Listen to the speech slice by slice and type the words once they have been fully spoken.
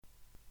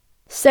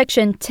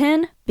Section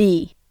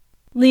 10B,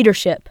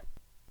 Leadership,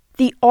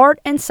 the art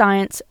and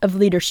science of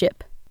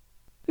leadership.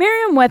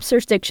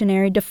 Merriam-Webster's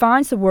dictionary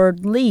defines the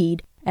word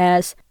lead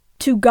as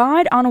to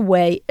guide on a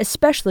way,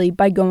 especially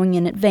by going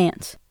in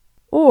advance,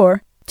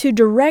 or to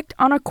direct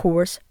on a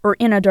course or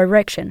in a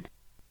direction.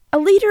 A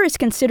leader is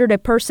considered a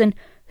person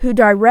who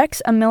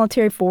directs a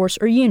military force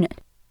or unit,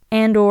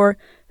 and or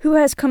who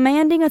has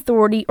commanding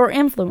authority or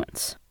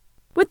influence.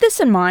 With this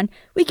in mind,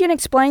 we can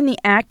explain the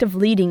act of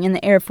leading in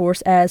the Air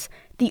Force as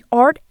the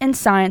art and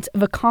science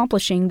of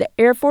accomplishing the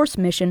Air Force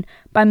mission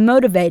by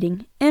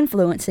motivating,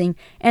 influencing,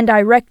 and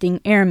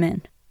directing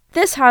airmen.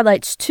 This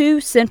highlights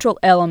two central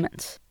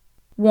elements.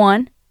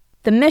 1.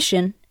 The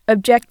mission,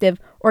 objective,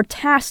 or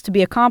task to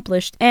be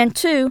accomplished, and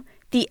 2.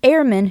 The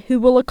airmen who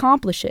will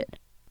accomplish it.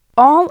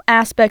 All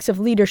aspects of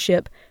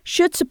leadership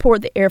should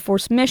support the Air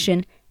Force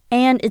mission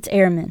and its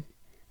airmen.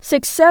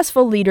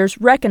 Successful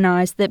leaders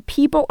recognize that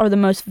people are the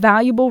most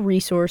valuable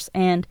resource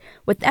and,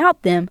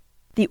 without them,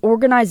 the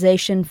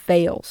organization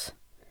fails.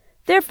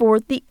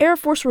 Therefore, the Air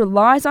Force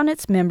relies on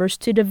its members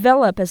to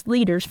develop as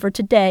leaders for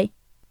today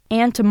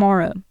and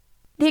tomorrow.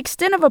 The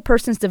extent of a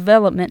person's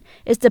development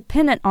is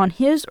dependent on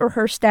his or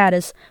her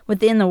status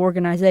within the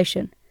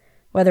organization,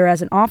 whether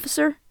as an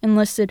officer,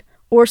 enlisted,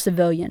 or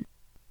civilian,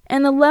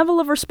 and the level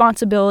of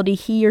responsibility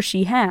he or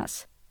she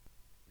has.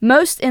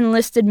 Most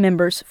enlisted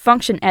members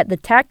function at the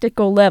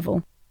tactical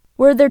level,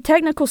 where their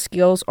technical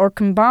skills are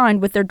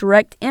combined with their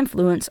direct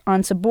influence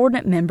on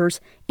subordinate members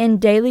in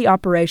daily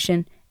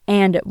operation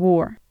and at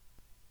war.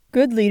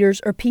 Good leaders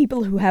are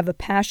people who have a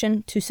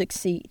passion to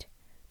succeed.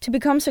 To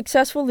become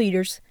successful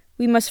leaders,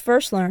 we must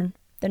first learn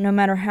that no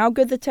matter how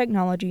good the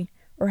technology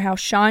or how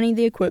shiny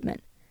the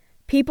equipment,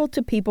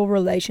 people-to-people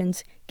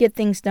relations get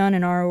things done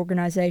in our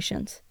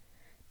organizations.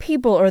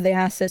 People are the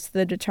assets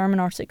that determine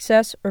our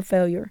success or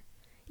failure.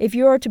 If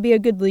you are to be a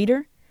good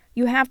leader,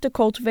 you have to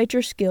cultivate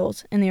your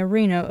skills in the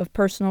arena of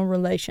personal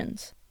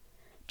relations.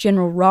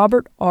 General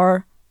Robert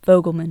R.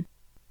 Vogelman,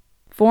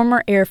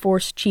 former Air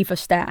Force Chief of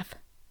Staff.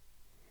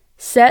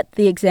 Set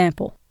the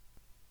example.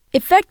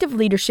 Effective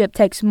leadership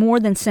takes more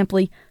than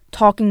simply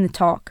talking the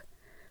talk.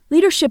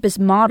 Leadership is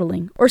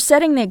modeling or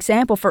setting the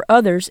example for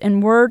others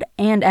in word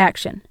and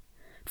action.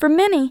 For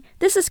many,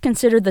 this is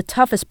considered the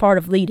toughest part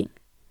of leading.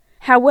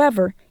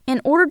 However,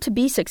 in order to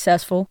be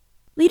successful,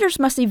 leaders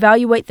must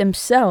evaluate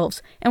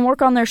themselves and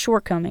work on their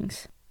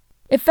shortcomings.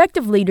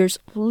 Effective leaders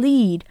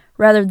lead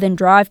rather than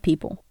drive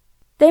people.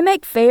 They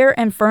make fair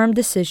and firm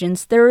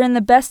decisions that are in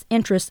the best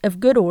interest of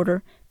good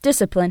order,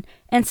 discipline,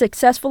 and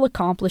successful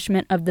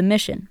accomplishment of the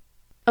mission.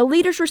 A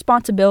leader's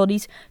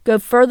responsibilities go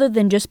further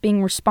than just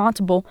being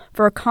responsible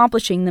for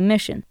accomplishing the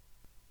mission.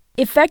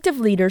 Effective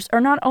leaders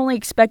are not only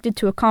expected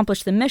to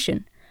accomplish the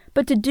mission,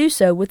 but to do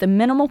so with a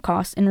minimal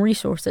cost and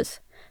resources,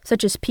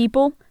 such as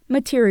people,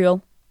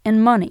 material,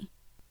 and money.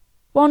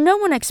 While no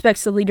one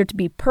expects the leader to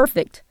be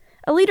perfect,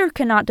 a leader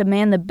cannot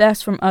demand the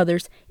best from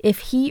others if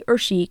he or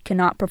she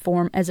cannot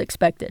perform as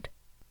expected.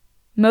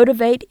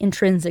 Motivate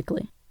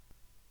intrinsically.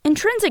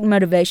 Intrinsic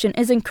motivation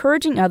is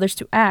encouraging others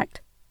to act,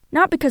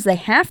 not because they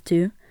have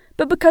to,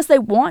 but because they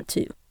want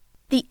to.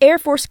 The Air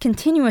Force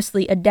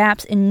continuously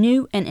adapts in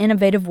new and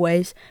innovative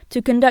ways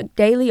to conduct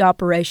daily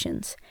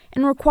operations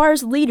and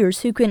requires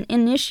leaders who can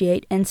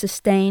initiate and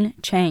sustain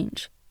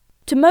change.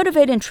 To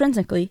motivate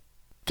intrinsically,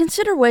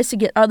 consider ways to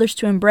get others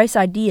to embrace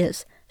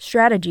ideas,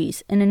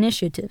 strategies, and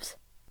initiatives.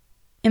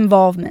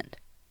 Involvement.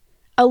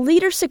 A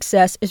leader's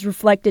success is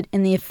reflected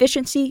in the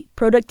efficiency,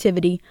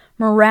 productivity,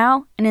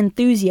 morale, and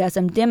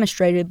enthusiasm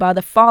demonstrated by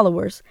the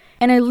followers,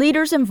 and a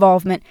leader's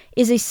involvement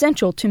is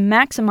essential to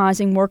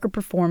maximizing worker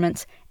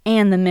performance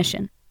and the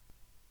mission.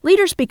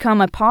 Leaders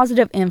become a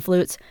positive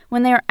influence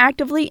when they are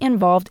actively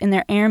involved in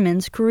their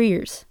airmen's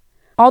careers.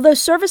 Although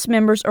service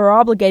members are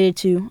obligated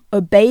to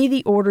obey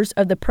the orders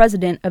of the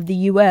President of the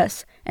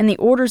U.S. and the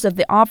orders of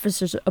the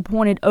officers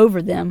appointed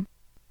over them,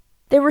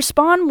 they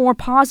respond more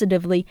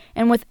positively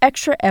and with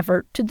extra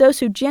effort to those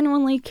who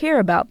genuinely care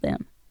about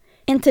them.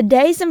 In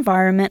today's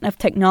environment of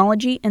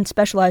technology and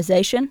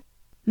specialization,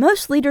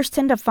 most leaders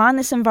tend to find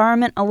this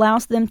environment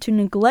allows them to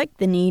neglect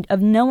the need of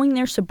knowing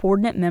their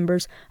subordinate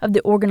members of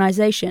the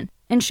organization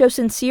and show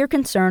sincere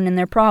concern in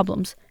their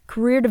problems,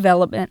 career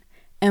development,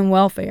 and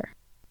welfare.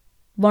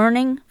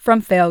 Learning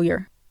from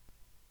failure.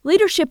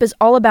 Leadership is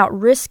all about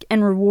risk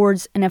and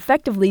rewards, and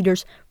effective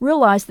leaders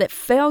realize that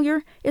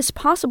failure is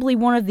possibly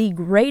one of the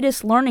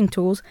greatest learning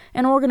tools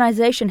an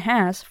organization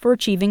has for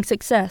achieving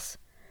success.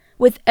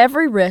 With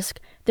every risk,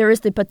 there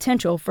is the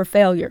potential for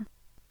failure.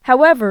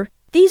 However,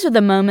 these are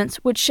the moments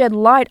which shed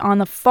light on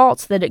the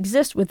faults that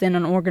exist within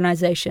an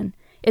organization,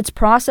 its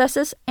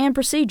processes and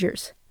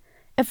procedures.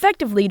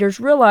 Effective leaders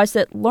realize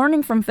that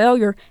learning from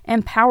failure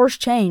empowers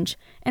change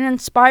and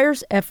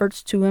inspires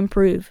efforts to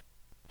improve.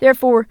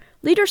 Therefore,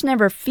 leaders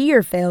never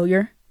fear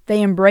failure,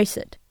 they embrace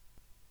it.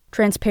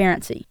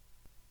 Transparency.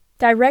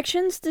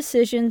 Directions,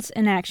 decisions,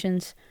 and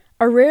actions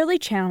are rarely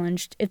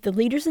challenged if the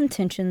leader's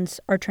intentions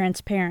are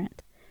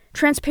transparent.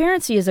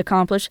 Transparency is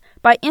accomplished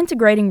by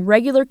integrating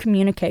regular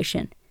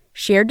communication,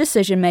 shared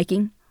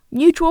decision-making,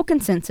 mutual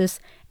consensus,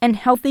 and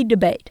healthy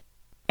debate.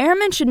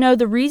 Airmen should know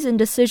the reason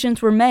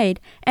decisions were made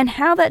and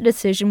how that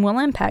decision will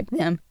impact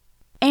them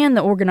and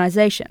the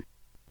organization.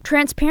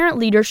 Transparent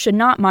leaders should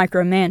not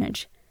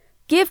micromanage.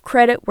 Give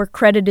credit where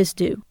credit is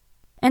due,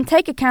 and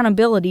take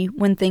accountability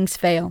when things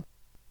fail.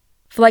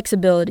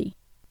 Flexibility.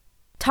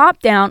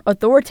 Top-down,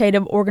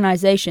 authoritative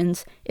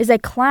organizations is a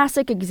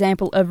classic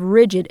example of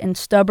rigid and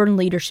stubborn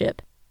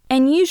leadership,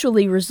 and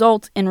usually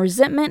results in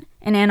resentment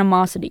and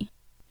animosity,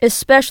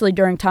 especially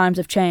during times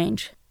of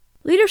change.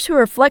 Leaders who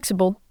are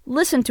flexible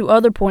listen to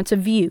other points of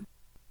view,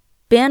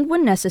 bend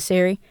when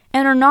necessary,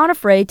 and are not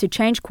afraid to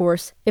change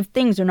course if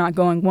things are not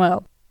going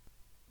well.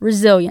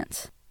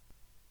 Resilience.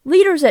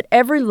 Leaders at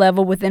every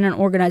level within an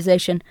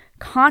organization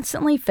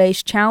constantly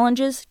face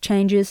challenges,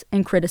 changes,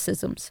 and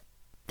criticisms.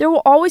 There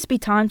will always be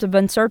times of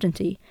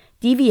uncertainty,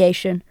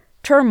 deviation,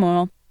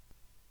 turmoil,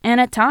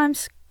 and at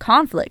times,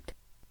 conflict.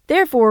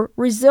 Therefore,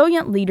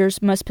 resilient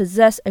leaders must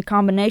possess a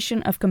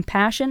combination of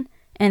compassion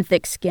and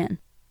thick skin.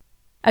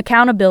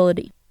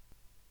 Accountability.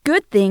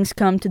 Good things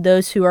come to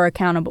those who are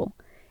accountable,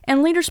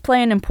 and leaders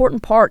play an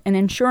important part in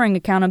ensuring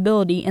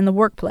accountability in the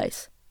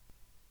workplace.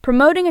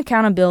 Promoting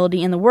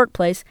accountability in the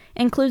workplace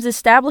includes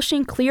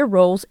establishing clear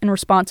roles and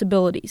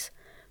responsibilities,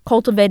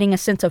 cultivating a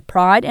sense of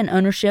pride and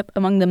ownership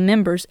among the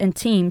members and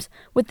teams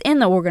within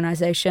the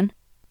organization,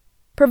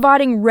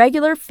 providing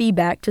regular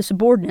feedback to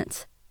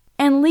subordinates,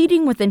 and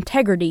leading with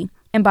integrity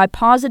and by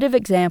positive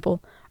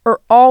example are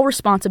all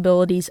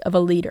responsibilities of a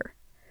leader.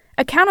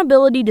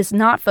 Accountability does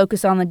not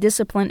focus on the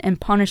discipline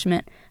and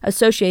punishment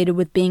associated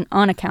with being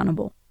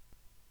unaccountable,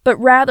 but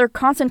rather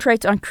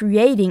concentrates on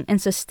creating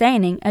and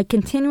sustaining a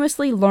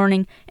continuously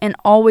learning and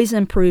always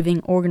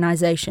improving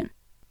organization.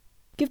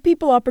 Give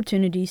people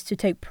opportunities to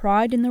take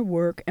pride in their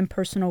work and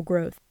personal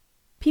growth.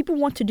 People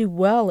want to do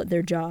well at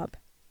their job.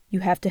 You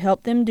have to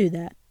help them do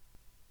that.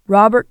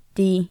 Robert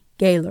D.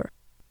 Gaylor,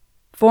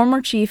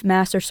 former Chief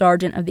Master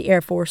Sergeant of the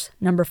Air Force,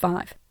 No.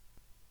 5.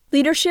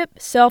 Leadership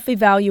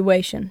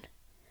self-evaluation.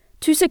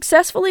 To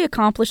successfully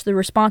accomplish the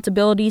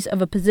responsibilities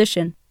of a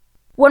position,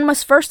 one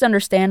must first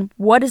understand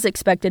what is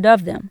expected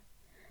of them.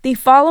 The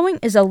following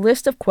is a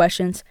list of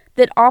questions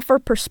that offer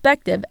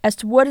perspective as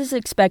to what is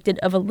expected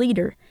of a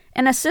leader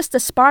and assist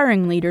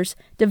aspiring leaders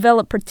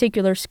develop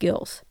particular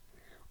skills.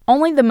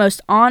 Only the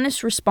most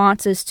honest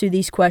responses to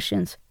these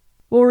questions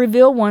will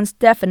reveal one's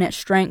definite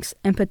strengths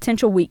and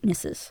potential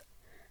weaknesses.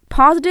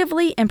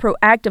 Positively and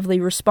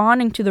proactively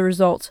responding to the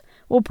results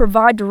will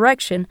provide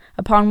direction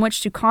upon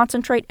which to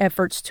concentrate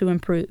efforts to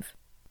improve.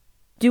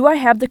 Do I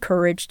have the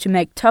courage to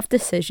make tough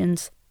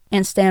decisions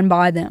and stand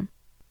by them?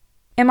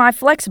 Am I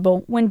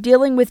flexible when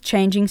dealing with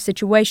changing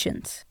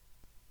situations?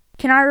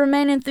 Can I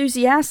remain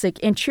enthusiastic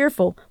and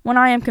cheerful when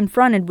I am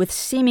confronted with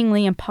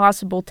seemingly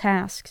impossible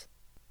tasks?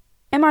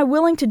 Am I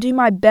willing to do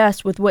my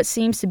best with what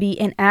seems to be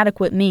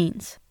inadequate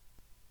means?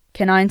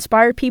 Can I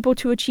inspire people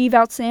to achieve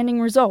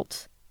outstanding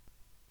results?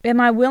 Am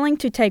I willing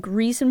to take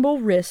reasonable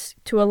risks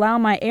to allow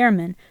my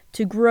airmen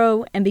to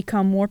grow and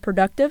become more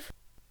productive?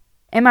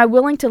 Am I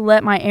willing to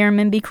let my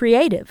airmen be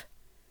creative?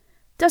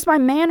 Does my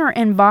manner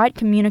invite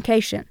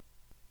communication?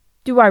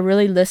 Do I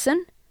really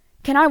listen?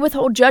 Can I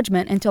withhold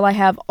judgment until I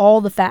have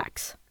all the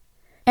facts?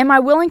 Am I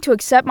willing to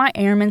accept my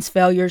airmen's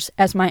failures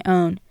as my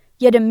own,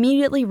 yet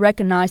immediately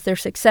recognize their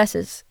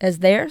successes as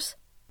theirs?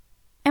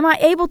 Am I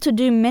able to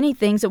do many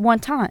things at one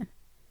time?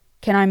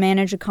 Can I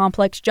manage a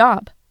complex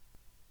job?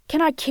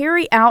 Can I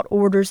carry out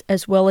orders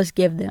as well as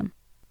give them?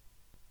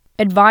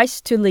 Advice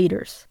to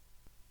leaders.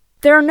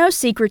 There are no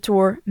secrets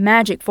or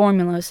magic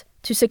formulas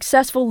to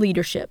successful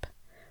leadership.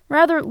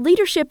 Rather,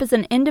 leadership is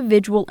an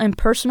individual and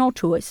personal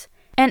choice,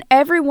 and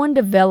everyone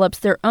develops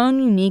their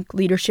own unique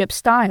leadership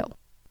style.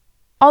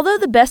 Although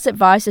the best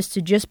advice is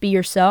to just be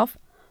yourself,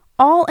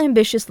 all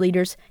ambitious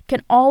leaders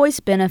can always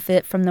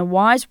benefit from the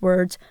wise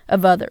words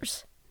of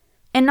others.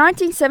 In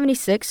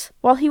 1976,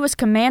 while he was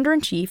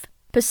Commander-in-Chief,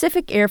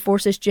 Pacific Air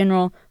Force's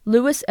General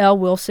Lewis L.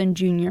 Wilson,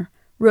 Jr.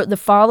 wrote the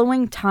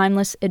following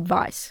timeless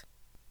advice.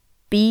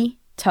 Be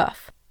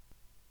tough.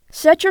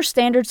 Set your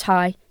standards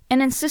high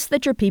and insist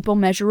that your people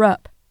measure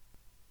up.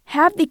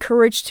 Have the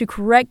courage to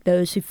correct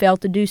those who fail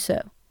to do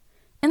so.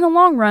 In the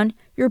long run,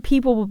 your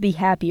people will be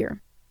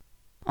happier.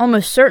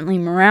 Almost certainly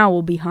morale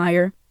will be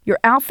higher, your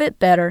outfit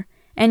better,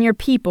 and your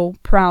people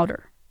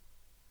prouder.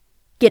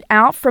 Get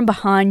out from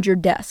behind your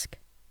desk.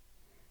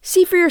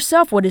 See for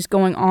yourself what is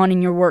going on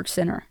in your work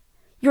center.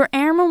 Your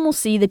airmen will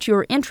see that you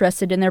are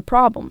interested in their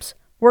problems,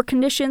 work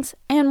conditions,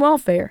 and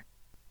welfare.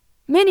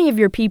 Many of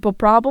your people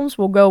problems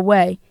will go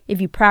away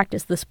if you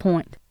practice this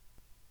point.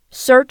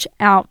 Search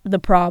out the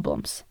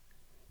problems.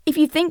 If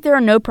you think there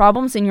are no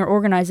problems in your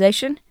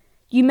organization,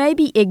 you may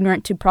be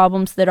ignorant to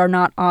problems that are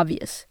not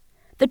obvious.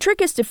 The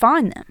trick is to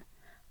find them.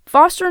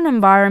 Foster an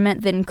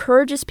environment that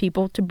encourages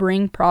people to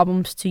bring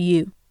problems to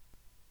you.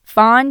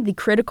 Find the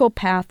critical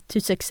path to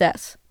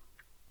success.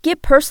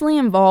 Get personally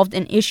involved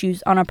in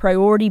issues on a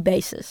priority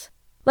basis.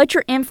 Let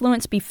your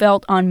influence be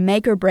felt on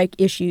make-or-break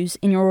issues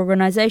in your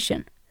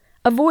organization.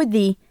 Avoid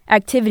the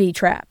activity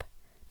trap.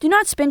 Do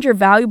not spend your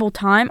valuable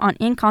time on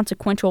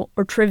inconsequential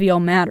or trivial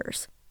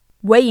matters.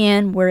 Weigh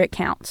in where it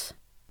counts.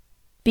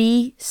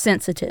 Be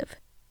sensitive.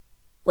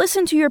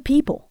 Listen to your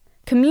people,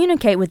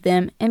 communicate with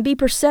them, and be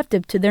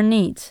perceptive to their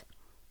needs.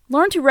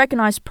 Learn to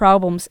recognize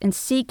problems and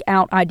seek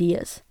out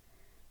ideas.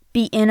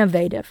 Be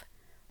innovative.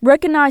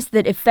 Recognize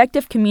that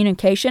effective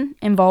communication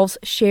involves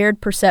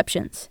shared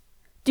perceptions.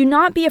 Do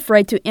not be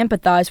afraid to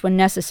empathize when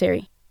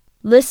necessary.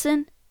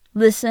 Listen,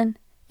 listen,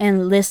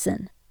 and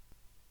listen.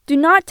 Do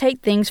not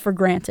take things for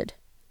granted.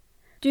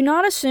 Do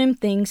not assume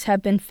things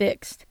have been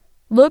fixed.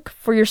 Look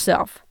for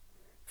yourself.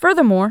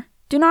 Furthermore,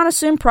 do not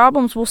assume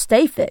problems will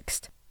stay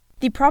fixed.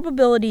 The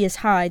probability is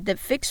high that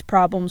fixed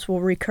problems will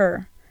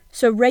recur,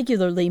 so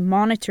regularly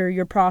monitor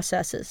your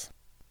processes.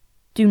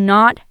 Do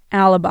not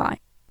alibi.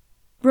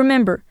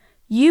 Remember,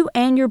 you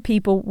and your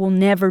people will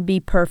never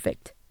be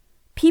perfect.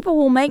 People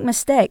will make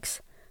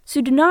mistakes, so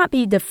do not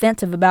be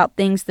defensive about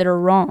things that are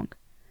wrong.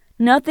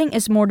 Nothing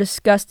is more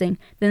disgusting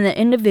than the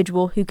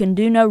individual who can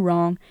do no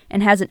wrong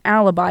and has an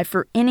alibi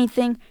for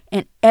anything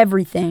and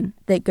everything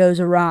that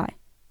goes awry.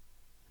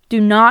 Do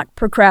not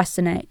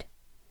procrastinate.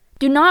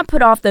 Do not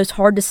put off those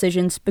hard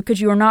decisions because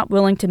you are not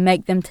willing to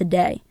make them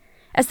today,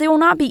 as they will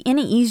not be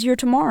any easier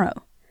tomorrow.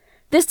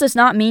 This does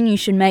not mean you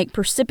should make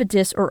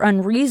precipitous or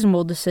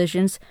unreasonable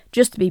decisions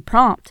just to be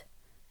prompt.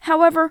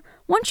 However,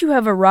 once you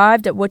have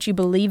arrived at what you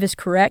believe is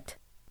correct,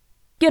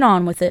 get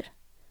on with it.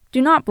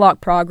 Do not block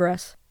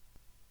progress.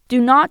 Do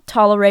not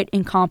tolerate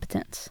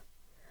incompetence.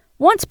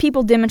 Once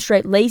people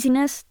demonstrate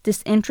laziness,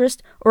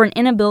 disinterest, or an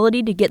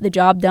inability to get the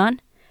job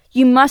done,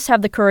 you must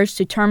have the courage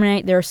to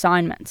terminate their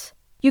assignments.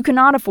 You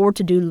cannot afford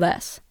to do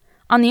less.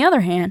 On the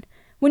other hand,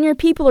 when your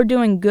people are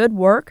doing good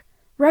work,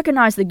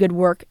 recognize the good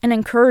work and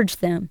encourage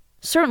them.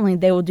 Certainly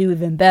they will do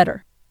even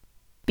better.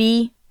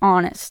 Be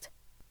honest.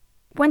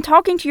 When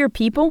talking to your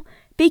people,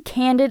 be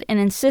candid and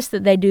insist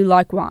that they do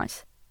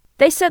likewise.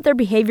 They set their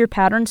behavior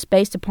patterns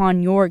based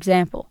upon your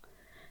example.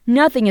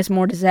 Nothing is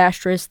more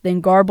disastrous than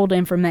garbled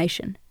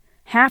information,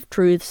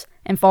 half-truths,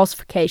 and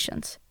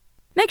falsifications.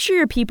 Make sure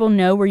your people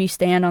know where you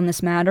stand on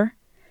this matter.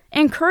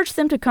 Encourage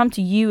them to come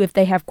to you if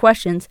they have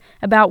questions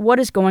about what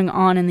is going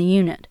on in the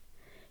unit.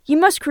 You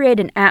must create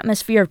an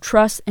atmosphere of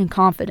trust and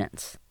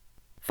confidence.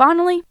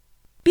 Finally,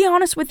 be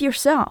honest with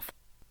yourself.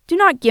 Do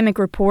not gimmick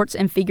reports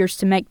and figures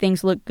to make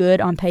things look good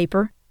on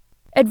paper.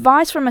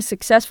 Advice from a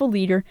successful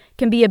leader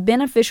can be a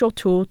beneficial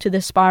tool to the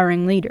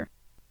aspiring leader.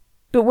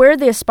 But where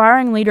the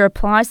aspiring leader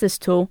applies this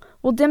tool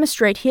will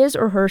demonstrate his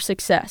or her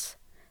success.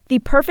 The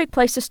perfect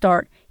place to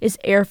start is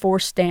Air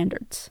Force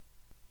Standards.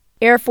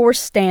 Air Force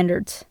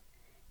Standards.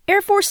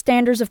 Air Force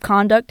standards of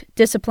conduct,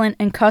 discipline,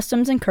 and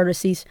customs and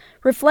courtesies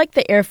reflect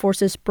the Air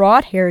Force's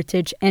broad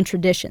heritage and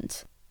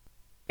traditions.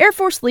 Air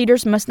Force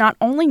leaders must not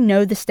only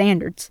know the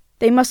standards,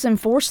 they must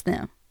enforce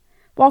them.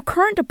 While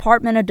current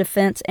Department of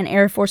Defense and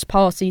Air Force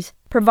policies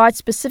provide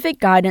specific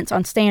guidance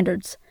on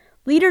standards,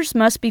 leaders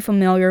must be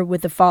familiar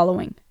with the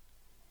following.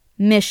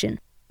 Mission.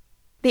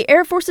 The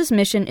Air Force's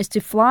mission is to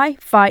fly,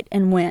 fight,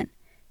 and win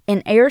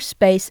in air,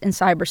 space, and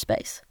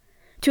cyberspace,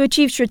 to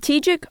achieve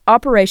strategic,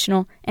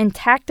 operational, and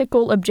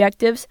tactical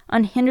objectives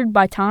unhindered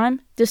by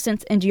time,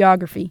 distance, and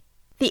geography.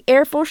 The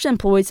Air Force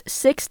employs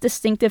 6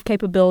 distinctive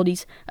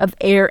capabilities of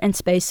air and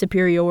space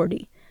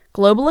superiority: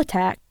 global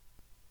attack,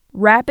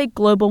 rapid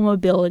global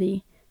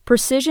mobility,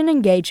 precision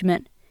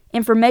engagement,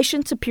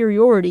 information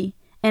superiority,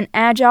 and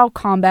agile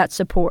combat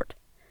support.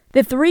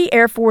 The 3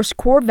 Air Force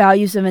core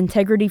values of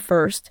integrity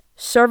first,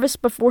 service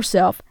before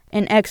self,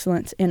 and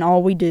excellence in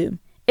all we do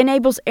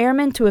enables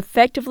airmen to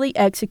effectively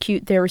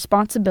execute their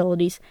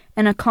responsibilities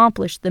and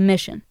accomplish the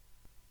mission.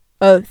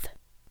 Oath.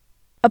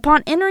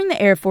 Upon entering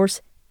the Air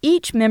Force,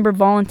 each member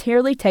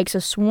voluntarily takes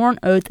a sworn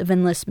oath of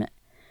enlistment.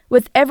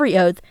 With every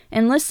oath,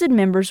 enlisted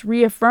members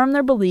reaffirm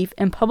their belief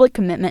and public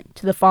commitment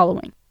to the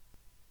following.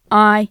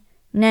 I,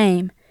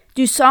 name,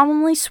 do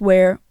solemnly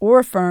swear or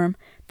affirm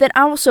that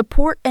I will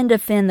support and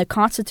defend the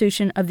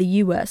Constitution of the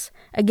U.S.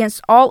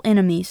 against all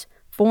enemies,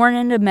 foreign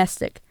and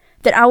domestic,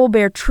 that I will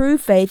bear true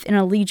faith and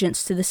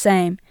allegiance to the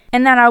same,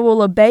 and that I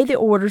will obey the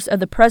orders of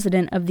the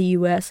President of the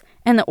U.S.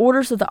 and the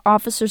orders of the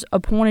officers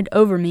appointed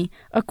over me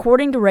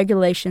according to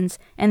regulations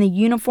and the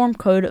Uniform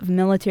Code of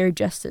Military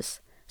Justice.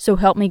 So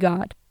help me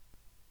God.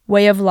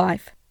 Way of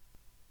life.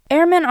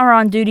 Airmen are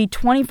on duty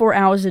 24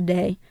 hours a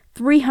day,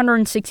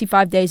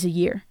 365 days a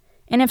year,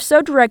 and if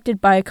so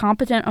directed by a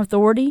competent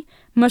authority,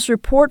 must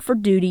report for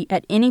duty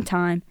at any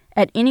time,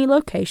 at any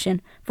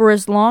location, for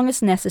as long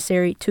as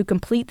necessary to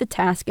complete the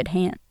task at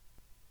hand.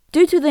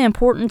 Due to the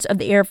importance of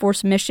the Air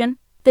Force mission,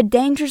 the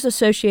dangers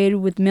associated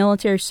with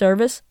military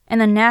service,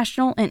 and the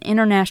national and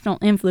international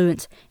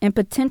influence and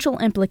potential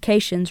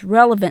implications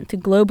relevant to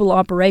global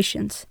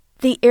operations,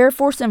 the Air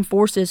Force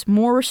enforces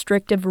more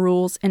restrictive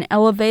rules and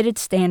elevated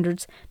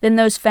standards than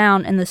those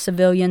found in the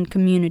civilian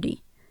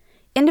community.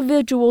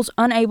 Individuals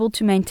unable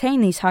to maintain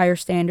these higher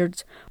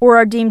standards or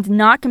are deemed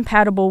not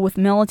compatible with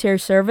military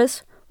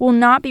service will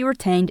not be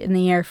retained in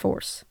the Air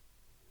Force.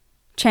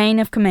 Chain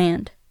of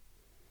command.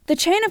 The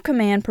chain of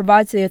command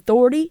provides the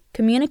authority,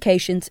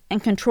 communications,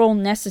 and control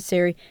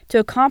necessary to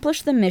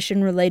accomplish the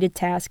mission-related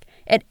task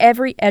at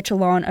every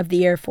echelon of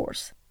the Air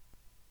Force.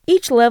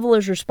 Each level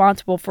is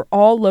responsible for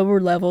all lower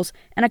levels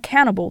and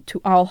accountable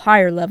to all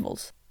higher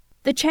levels.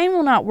 The chain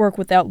will not work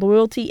without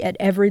loyalty at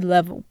every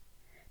level.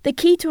 The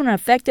key to an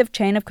effective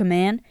chain of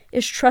command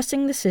is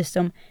trusting the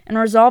system and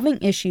resolving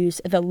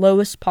issues at the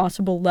lowest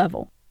possible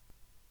level.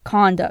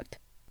 Conduct.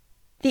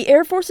 The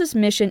Air Force's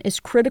mission is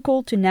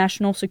critical to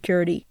national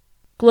security,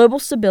 global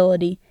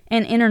stability,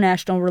 and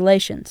international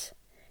relations.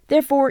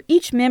 Therefore,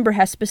 each member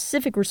has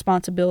specific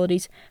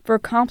responsibilities for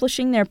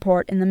accomplishing their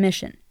part in the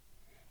mission.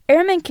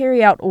 Airmen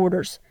carry out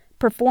orders,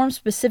 perform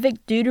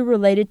specific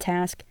duty-related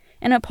tasks,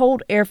 and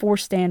uphold Air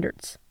Force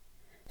standards.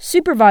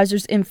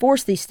 Supervisors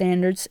enforce these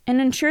standards and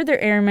ensure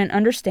their airmen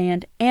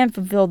understand and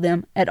fulfill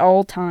them at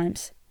all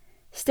times.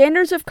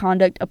 Standards of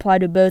conduct apply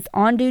to both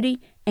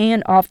on-duty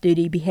and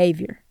off-duty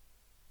behavior.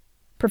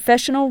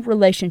 Professional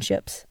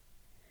relationships.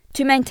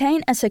 To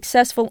maintain a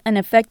successful and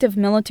effective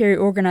military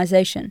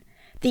organization,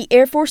 the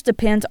Air Force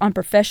depends on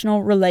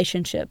professional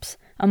relationships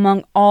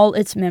among all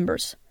its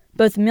members,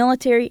 both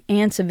military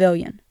and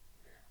civilian.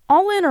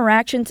 All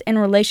interactions and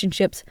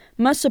relationships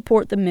must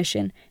support the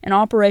mission and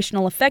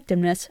operational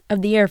effectiveness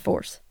of the Air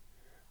Force.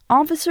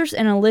 Officers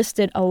and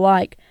enlisted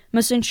alike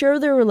must ensure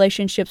their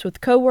relationships with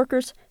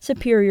coworkers,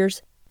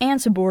 superiors,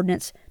 and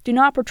subordinates do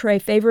not portray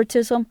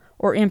favoritism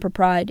or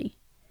impropriety.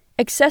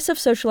 Excessive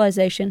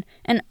socialization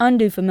and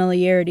undue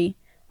familiarity,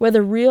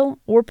 whether real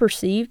or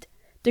perceived,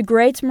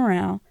 degrades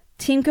morale,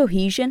 team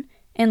cohesion,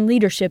 and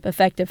leadership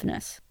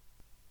effectiveness.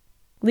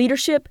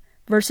 Leadership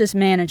versus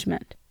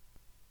management.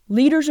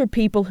 Leaders are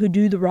people who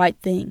do the right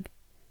thing.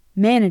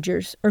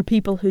 Managers are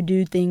people who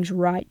do things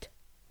right.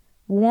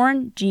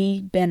 Warren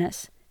G.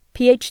 Bennis,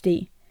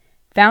 Ph.D.,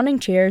 Founding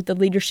Chair of the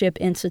Leadership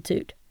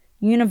Institute,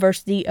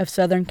 University of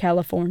Southern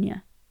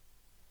California.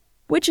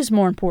 Which is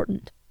more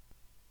important?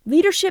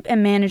 Leadership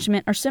and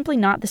management are simply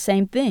not the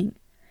same thing.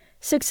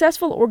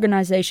 Successful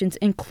organizations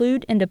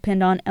include and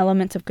depend on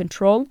elements of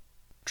control,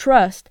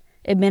 trust,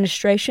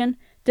 administration,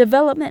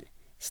 development,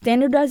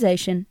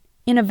 standardization,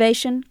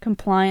 innovation,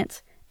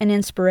 compliance, and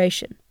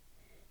inspiration.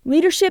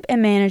 Leadership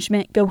and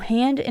management go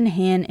hand in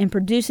hand in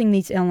producing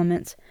these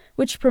elements,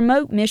 which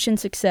promote mission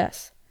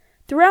success.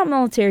 Throughout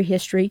military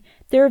history,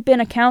 there have been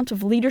accounts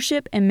of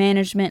leadership and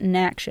management in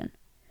action.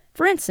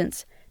 For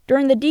instance,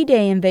 during the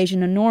D-Day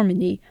invasion of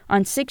Normandy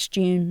on 6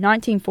 June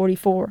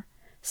 1944,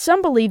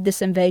 some believed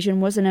this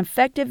invasion was an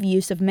effective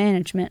use of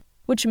management,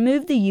 which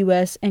moved the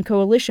U.S. and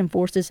coalition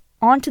forces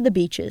onto the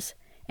beaches,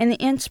 and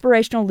the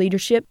inspirational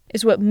leadership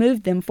is what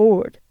moved them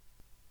forward.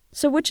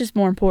 So which is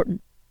more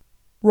important?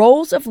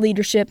 Roles of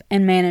leadership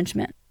and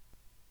management.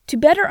 To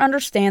better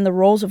understand the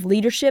roles of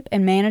leadership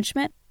and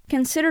management,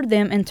 consider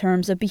them in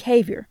terms of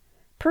behavior,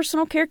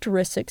 personal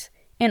characteristics,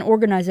 and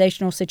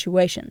organizational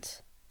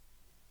situations.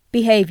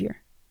 Behavior.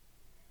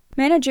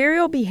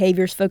 Managerial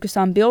behaviors focus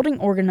on building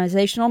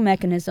organizational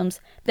mechanisms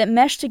that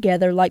mesh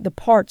together like the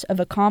parts of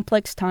a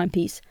complex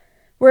timepiece,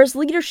 whereas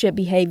leadership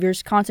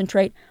behaviors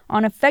concentrate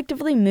on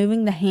effectively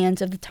moving the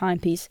hands of the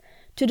timepiece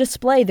to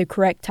display the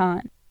correct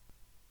time.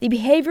 The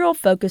behavioral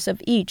focus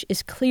of each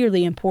is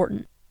clearly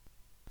important.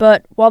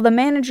 But while the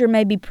manager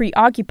may be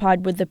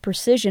preoccupied with the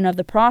precision of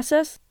the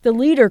process, the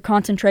leader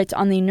concentrates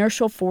on the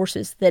inertial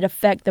forces that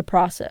affect the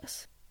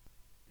process.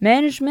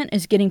 Management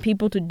is getting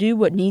people to do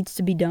what needs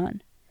to be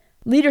done.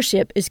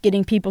 Leadership is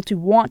getting people to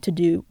want to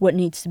do what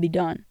needs to be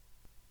done.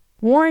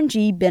 Warren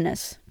G.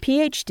 Bennis,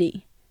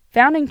 Ph.D.,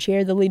 Founding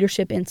Chair of the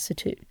Leadership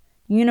Institute,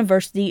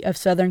 University of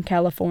Southern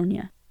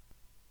California.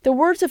 The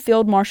words of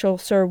Field Marshal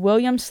Sir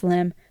William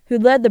Slim, who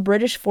led the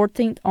British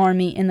 14th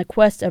Army in the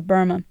quest of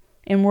Burma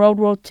in World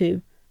War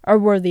II, are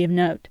worthy of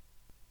note.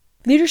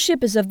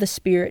 Leadership is of the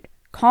spirit,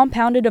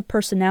 compounded of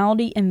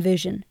personality and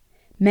vision.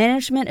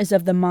 Management is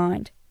of the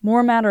mind, more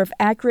a matter of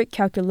accurate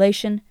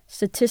calculation,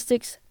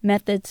 statistics,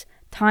 methods,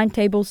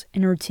 timetables,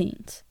 and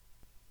routines.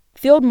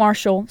 Field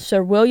Marshal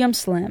Sir William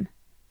Slim,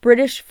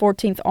 British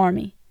 14th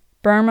Army,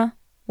 Burma,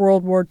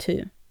 World War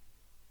II.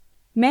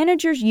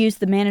 Managers use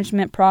the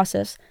management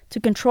process to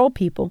control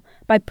people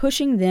by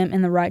pushing them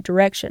in the right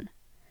direction.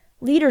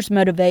 Leaders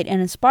motivate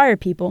and inspire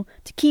people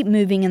to keep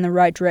moving in the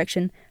right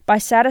direction by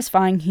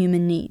satisfying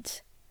human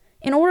needs.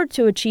 In order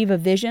to achieve a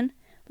vision,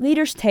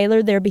 leaders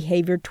tailor their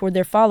behavior toward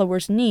their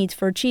followers' needs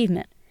for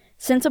achievement,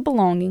 sense of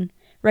belonging,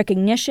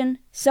 recognition,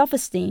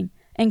 self-esteem,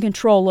 and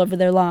control over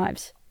their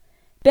lives.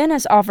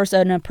 Bennis offers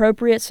an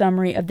appropriate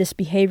summary of this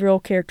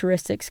behavioral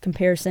characteristics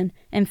comparison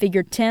in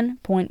Figure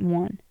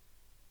 10.1.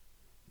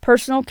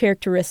 Personal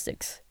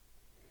characteristics.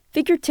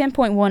 Figure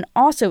 10.1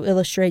 also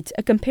illustrates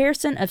a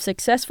comparison of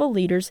successful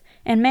leaders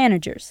and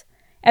managers,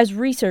 as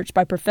researched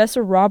by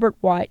Professor Robert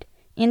White,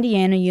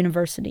 Indiana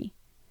University.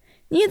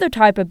 Neither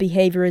type of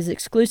behavior is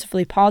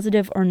exclusively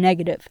positive or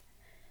negative.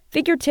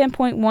 Figure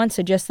 10.1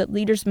 suggests that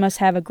leaders must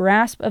have a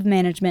grasp of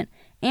management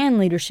and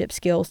leadership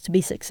skills to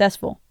be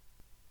successful.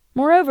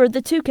 Moreover,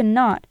 the two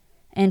cannot,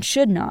 and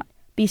should not,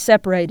 be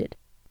separated.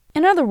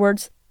 In other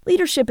words,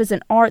 leadership is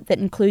an art that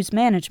includes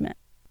management.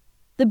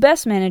 The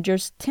best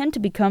managers tend to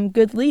become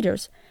good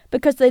leaders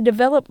because they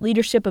develop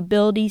leadership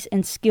abilities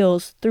and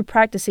skills through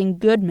practicing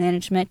good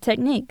management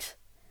techniques.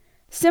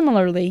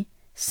 Similarly,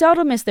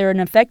 seldom is there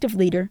an effective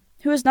leader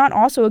who is not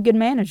also a good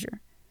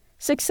manager.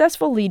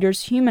 Successful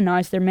leaders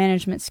humanize their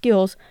management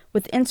skills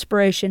with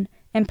inspiration,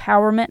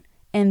 empowerment,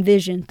 and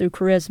vision through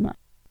charisma.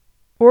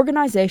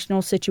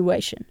 Organizational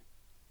situation.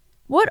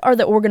 What are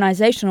the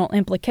organizational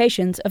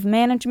implications of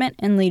management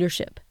and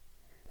leadership?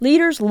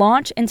 Leaders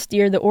launch and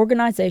steer the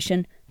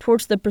organization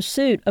towards the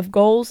pursuit of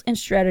goals and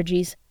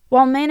strategies,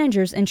 while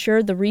managers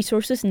ensure the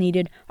resources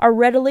needed are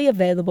readily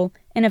available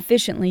and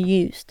efficiently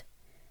used.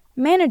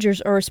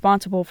 Managers are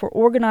responsible for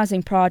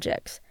organizing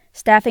projects,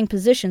 staffing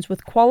positions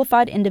with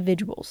qualified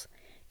individuals,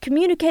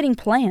 communicating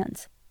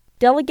plans,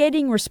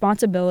 delegating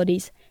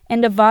responsibilities,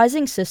 and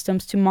devising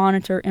systems to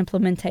monitor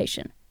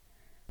implementation.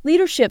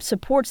 Leadership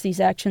supports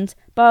these actions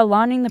by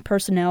aligning the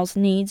personnel's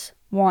needs,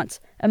 wants,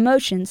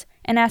 emotions,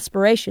 and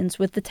aspirations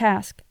with the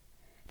task.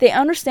 They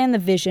understand the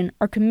vision,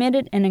 are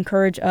committed, and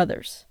encourage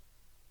others.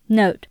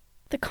 Note: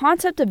 the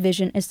concept of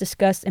vision is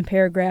discussed in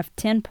paragraph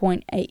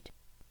 10.8.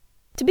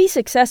 To be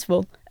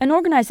successful, an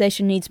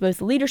organization needs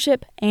both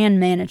leadership and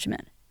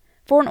management.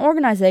 For an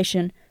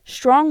organization,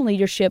 strong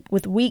leadership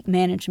with weak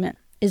management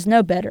is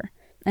no better,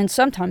 and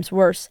sometimes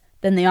worse,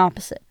 than the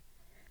opposite.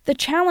 The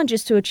challenge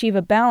is to achieve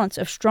a balance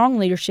of strong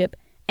leadership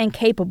and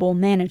capable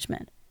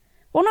management.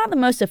 While not the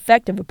most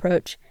effective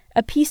approach,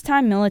 a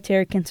peacetime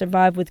military can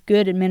survive with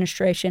good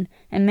administration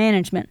and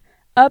management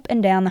up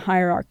and down the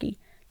hierarchy,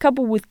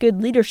 coupled with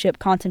good leadership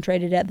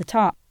concentrated at the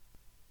top.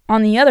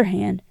 On the other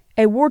hand,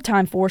 a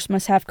wartime force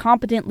must have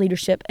competent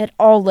leadership at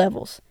all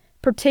levels,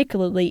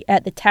 particularly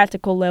at the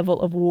tactical level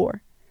of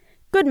war.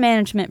 Good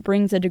management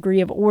brings a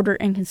degree of order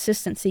and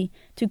consistency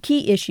to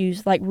key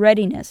issues like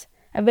readiness,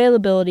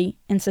 availability,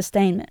 and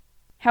sustainment.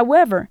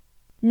 However,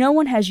 no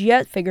one has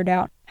yet figured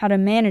out how to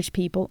manage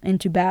people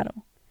into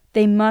battle.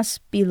 They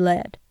must be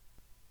led.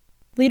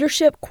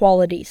 Leadership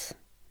qualities.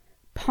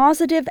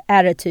 Positive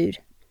attitude.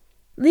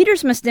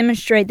 Leaders must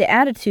demonstrate the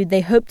attitude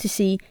they hope to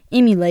see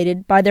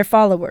emulated by their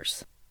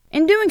followers.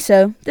 In doing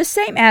so, this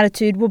same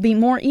attitude will be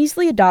more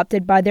easily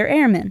adopted by their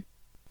airmen.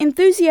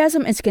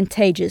 Enthusiasm is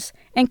contagious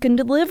and can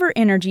deliver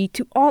energy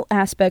to all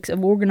aspects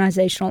of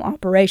organizational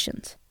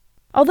operations.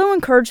 Although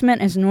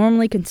encouragement is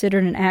normally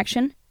considered an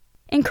action,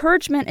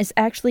 encouragement is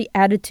actually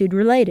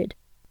attitude-related.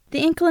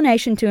 The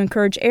inclination to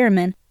encourage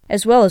airmen,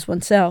 as well as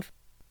oneself,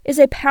 is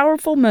a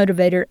powerful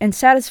motivator and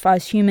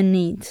satisfies human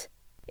needs.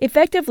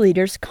 Effective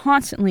leaders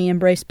constantly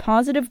embrace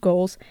positive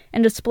goals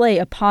and display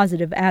a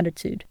positive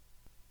attitude.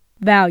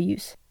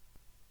 Values.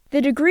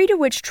 The degree to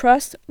which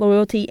trust,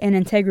 loyalty, and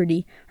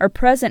integrity are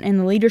present in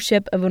the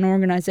leadership of an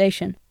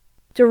organization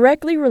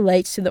directly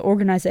relates to the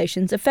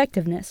organization's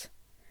effectiveness.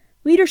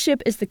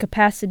 Leadership is the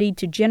capacity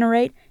to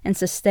generate and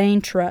sustain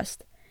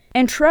trust,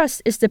 and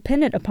trust is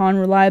dependent upon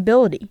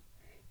reliability.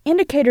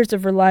 Indicators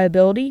of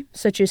reliability,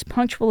 such as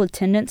punctual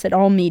attendance at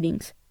all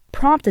meetings,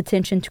 prompt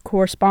attention to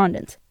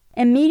correspondence,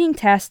 and meeting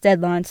task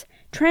deadlines,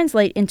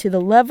 translate into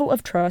the level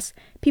of trust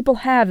people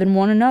have in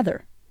one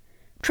another.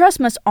 Trust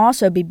must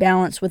also be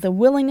balanced with a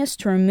willingness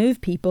to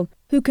remove people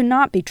who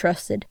cannot be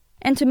trusted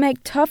and to make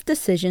tough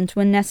decisions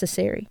when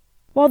necessary.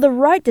 While the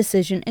right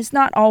decision is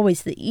not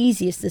always the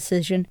easiest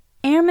decision,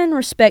 airmen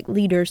respect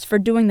leaders for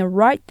doing the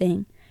right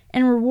thing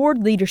and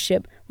reward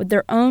leadership with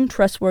their own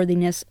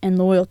trustworthiness and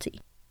loyalty.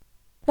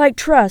 Like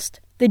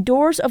trust, the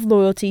doors of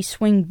loyalty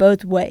swing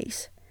both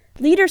ways.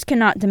 Leaders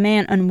cannot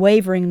demand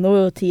unwavering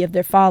loyalty of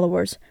their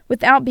followers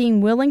without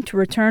being willing to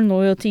return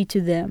loyalty to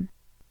them.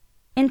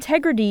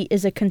 Integrity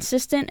is a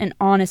consistent and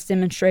honest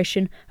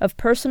demonstration of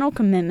personal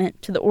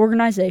commitment to the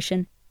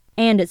organization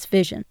and its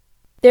vision.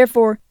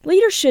 Therefore,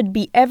 leaders should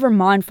be ever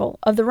mindful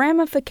of the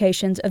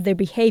ramifications of their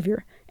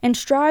behavior and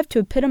strive to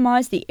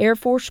epitomize the Air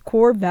Force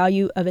core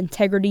value of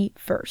integrity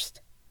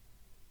first.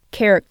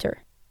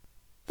 Character.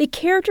 The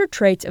character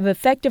traits of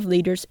effective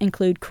leaders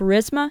include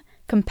charisma,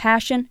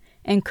 compassion,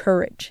 and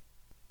courage.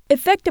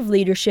 Effective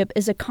leadership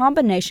is a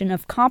combination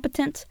of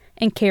competence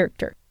and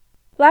character.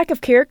 Lack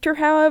of character,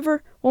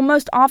 however, will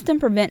most often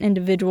prevent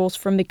individuals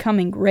from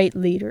becoming great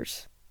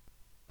leaders.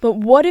 But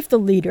what if the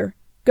leader,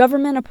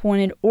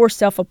 government-appointed or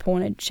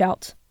self-appointed,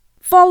 shouts,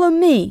 "Follow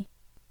me!"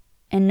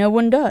 and no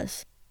one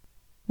does?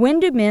 When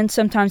do men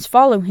sometimes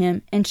follow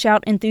him and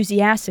shout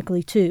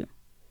enthusiastically too?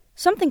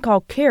 Something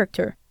called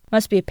character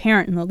must be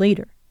apparent in the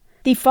leader.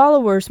 The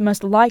followers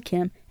must like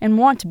him and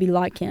want to be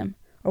like him,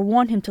 or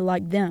want him to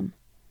like them.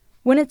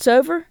 When it's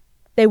over,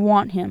 they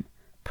want him,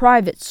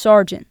 private,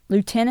 sergeant,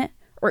 lieutenant,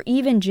 or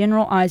even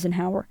General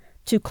Eisenhower,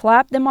 to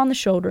clap them on the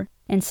shoulder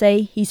and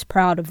say he's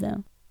proud of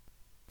them.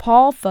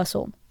 Paul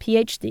Fussell,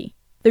 Ph.D.,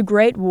 The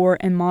Great War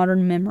and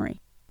Modern Memory.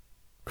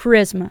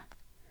 Charisma.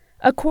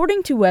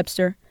 According to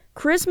Webster,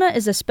 charisma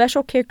is a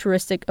special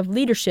characteristic of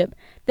leadership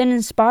that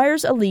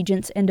inspires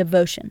allegiance and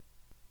devotion.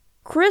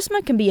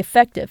 Charisma can be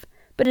effective,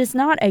 but is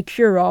not a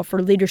cure-all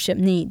for leadership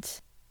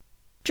needs.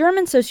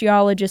 German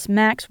sociologist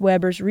Max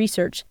Weber's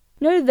research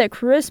noted that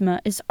charisma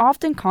is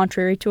often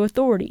contrary to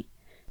authority.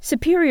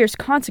 Superiors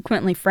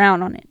consequently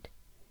frown on it.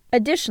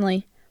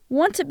 Additionally,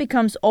 once it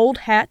becomes old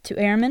hat to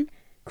airmen,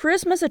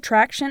 charisma's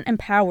attraction and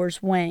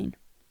powers wane.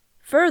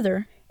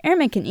 Further,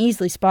 airmen can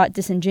easily spot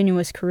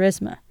disingenuous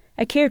charisma,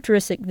 a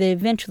characteristic that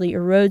eventually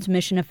erodes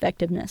mission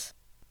effectiveness.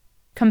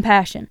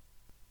 Compassion.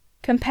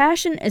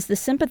 Compassion is the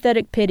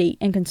sympathetic pity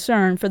and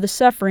concern for the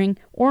suffering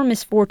or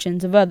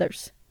misfortunes of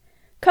others.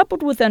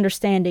 Coupled with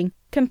understanding,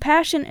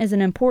 compassion is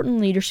an important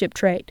leadership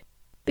trait.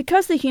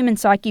 Because the human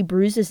psyche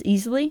bruises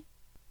easily,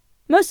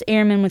 most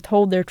airmen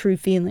withhold their true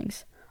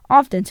feelings,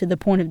 often to the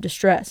point of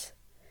distress.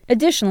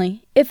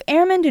 Additionally, if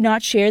airmen do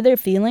not share their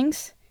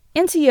feelings,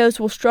 NCOs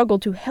will struggle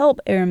to help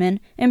airmen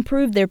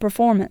improve their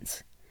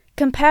performance.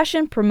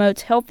 Compassion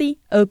promotes healthy,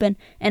 open,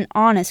 and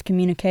honest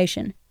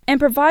communication, and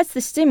provides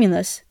the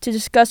stimulus to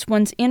discuss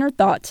one's inner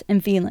thoughts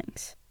and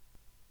feelings.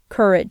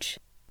 Courage.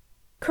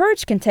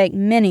 Courage can take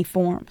many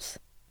forms.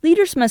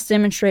 Leaders must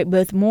demonstrate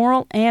both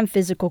moral and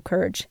physical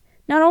courage,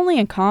 not only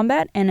in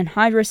combat and in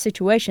high-risk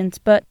situations,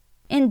 but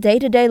in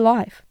day-to-day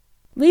life.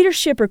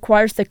 Leadership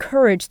requires the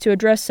courage to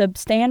address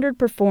substandard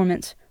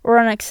performance or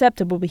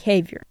unacceptable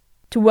behavior,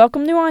 to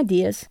welcome new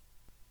ideas,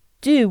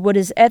 do what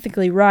is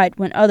ethically right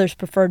when others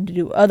prefer to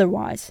do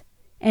otherwise,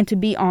 and to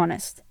be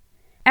honest.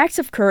 Acts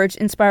of courage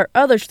inspire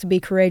others to be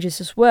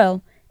courageous as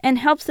well, and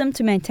helps them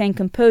to maintain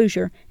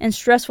composure in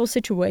stressful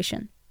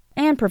situations,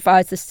 and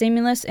provides the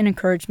stimulus and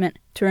encouragement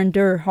to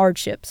endure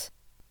hardships.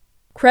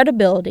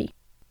 Credibility.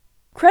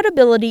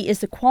 Credibility is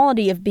the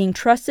quality of being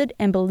trusted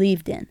and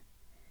believed in.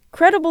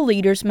 Credible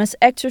leaders must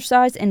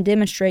exercise and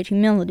demonstrate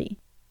humility,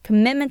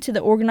 commitment to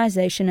the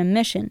organization and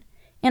mission,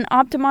 and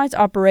optimize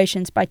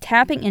operations by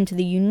tapping into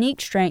the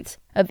unique strengths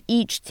of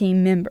each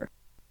team member.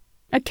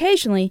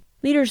 Occasionally,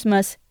 leaders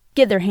must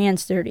get their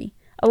hands dirty,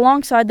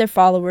 alongside their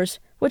followers,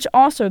 which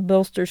also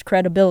bolsters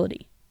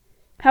credibility.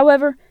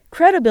 However,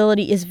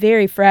 credibility is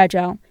very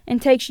fragile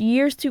and takes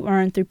years to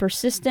earn through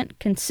persistent,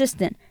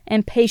 consistent,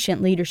 and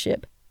patient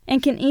leadership,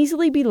 and can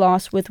easily be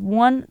lost with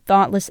one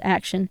thoughtless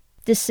action,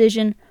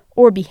 decision,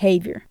 or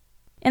behavior.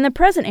 In the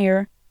present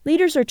era,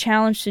 leaders are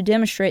challenged to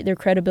demonstrate their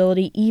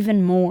credibility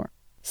even more.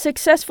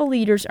 Successful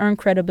leaders earn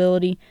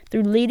credibility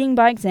through leading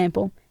by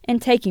example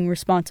and taking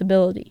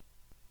responsibility.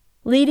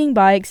 Leading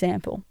by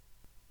example.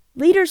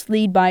 Leaders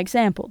lead by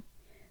example.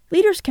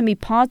 Leaders can be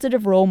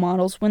positive role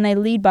models when they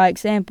lead by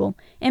example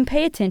and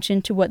pay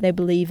attention to what they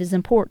believe is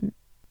important.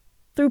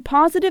 Through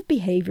positive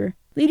behavior,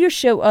 leaders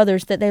show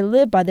others that they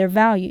live by their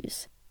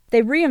values.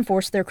 They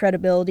reinforce their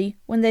credibility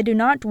when they do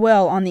not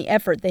dwell on the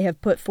effort they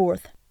have put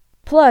forth.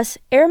 Plus,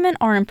 airmen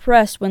are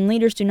impressed when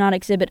leaders do not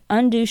exhibit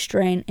undue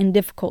strain in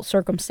difficult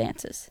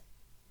circumstances.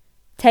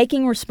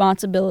 Taking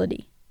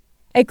responsibility.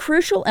 A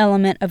crucial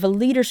element of a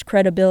leader's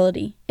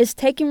credibility is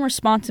taking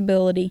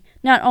responsibility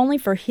not only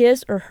for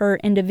his or her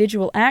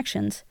individual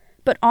actions,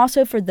 but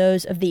also for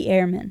those of the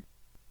airmen.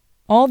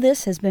 All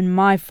this has been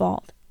my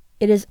fault.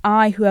 It is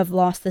I who have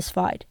lost this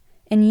fight,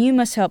 and you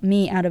must help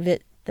me out of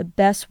it the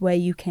best way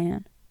you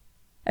can.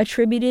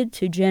 Attributed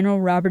to General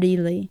Robert E.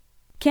 Lee.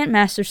 Kent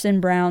Masterson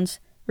Brown's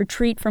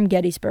Retreat from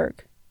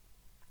Gettysburg.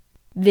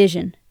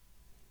 Vision.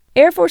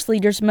 Air Force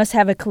leaders must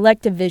have a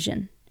collective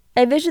vision,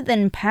 a vision that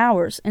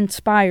empowers,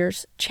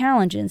 inspires,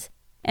 challenges,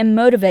 and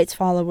motivates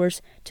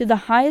followers to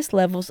the highest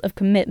levels of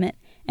commitment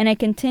in a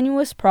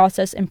continuous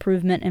process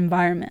improvement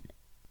environment.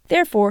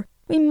 Therefore,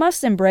 we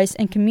must embrace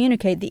and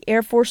communicate the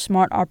Air Force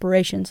Smart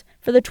Operations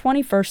for the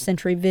 21st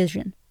Century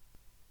vision.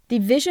 The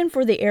vision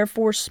for the Air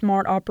Force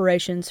Smart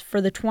Operations for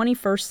the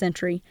 21st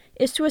century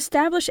is to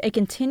establish a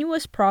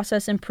continuous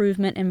process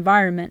improvement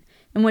environment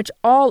in which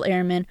all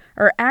airmen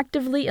are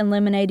actively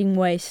eliminating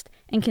waste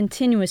and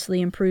continuously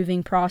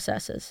improving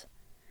processes.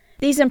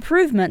 These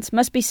improvements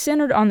must be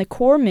centered on the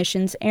core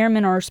missions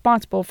airmen are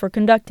responsible for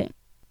conducting,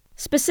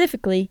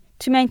 specifically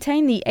to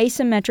maintain the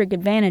asymmetric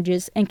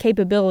advantages and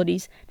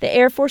capabilities the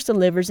Air Force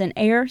delivers in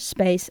air,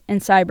 space,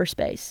 and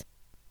cyberspace.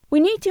 We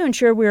need to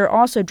ensure we are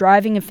also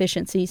driving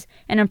efficiencies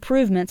and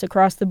improvements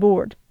across the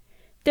board.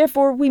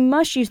 Therefore, we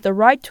must use the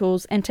right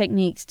tools and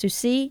techniques to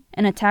see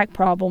and attack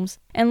problems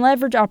and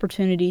leverage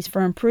opportunities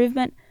for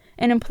improvement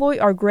and employ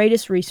our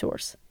greatest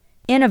resource,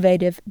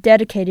 innovative,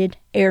 dedicated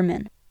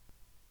airmen.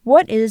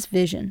 What is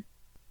vision?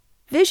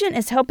 Vision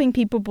is helping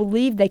people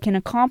believe they can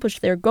accomplish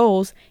their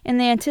goals in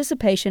the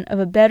anticipation of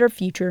a better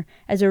future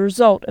as a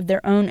result of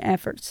their own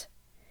efforts.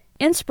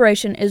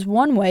 Inspiration is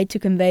one way to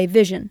convey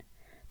vision.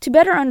 To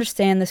better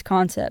understand this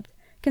concept,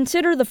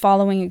 consider the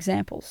following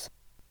examples.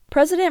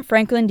 President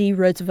Franklin D.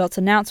 Roosevelt's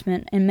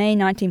announcement in May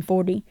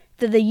 1940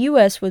 that the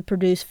U.S. would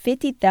produce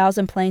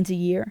 50,000 planes a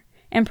year,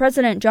 and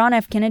President John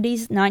F.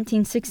 Kennedy's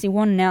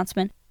 1961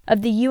 announcement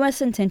of the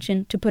U.S.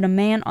 intention to put a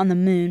man on the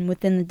moon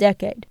within the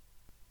decade.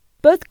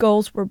 Both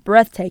goals were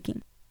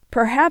breathtaking,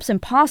 perhaps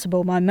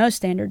impossible by most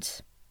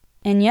standards,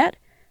 and yet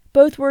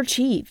both were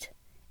achieved.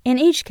 In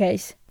each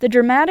case, the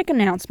dramatic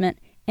announcement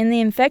and the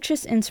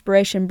infectious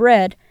inspiration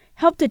bred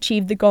helped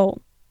achieve the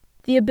goal.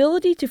 The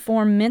ability to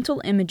form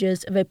mental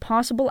images of a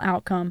possible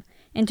outcome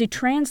and to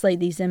translate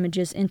these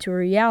images into a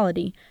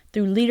reality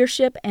through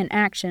leadership and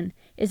action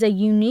is a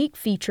unique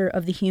feature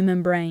of the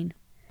human brain.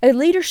 A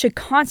leader should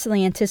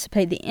constantly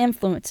anticipate the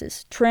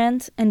influences,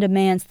 trends, and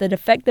demands that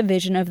affect the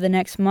vision of the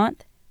next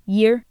month,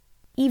 year,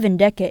 even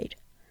decade.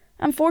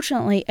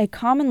 Unfortunately, a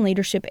common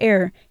leadership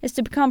error is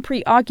to become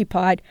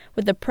preoccupied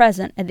with the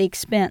present at the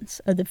expense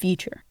of the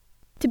future.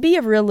 To be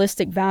of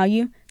realistic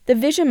value, the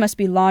vision must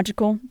be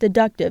logical,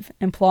 deductive,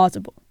 and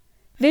plausible.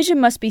 Vision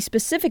must be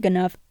specific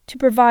enough to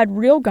provide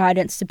real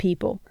guidance to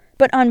people,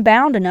 but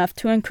unbound enough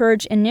to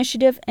encourage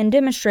initiative and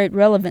demonstrate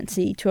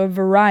relevancy to a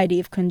variety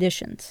of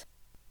conditions.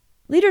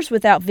 Leaders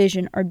without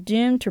vision are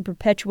doomed to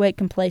perpetuate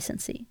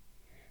complacency.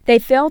 They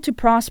fail to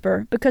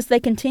prosper because they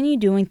continue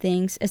doing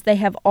things as they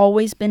have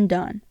always been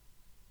done.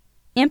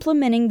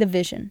 Implementing the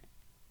vision.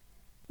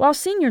 While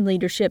senior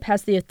leadership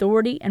has the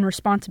authority and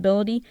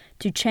responsibility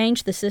to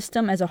change the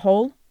system as a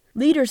whole,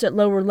 leaders at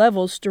lower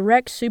levels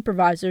direct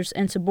supervisors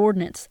and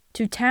subordinates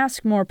to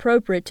tasks more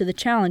appropriate to the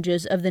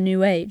challenges of the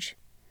new age.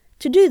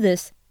 To do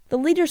this, the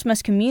leaders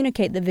must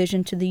communicate the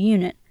vision to the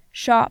unit,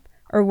 shop,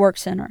 or work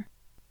center.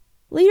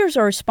 Leaders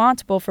are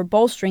responsible for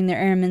bolstering their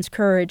airmen's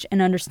courage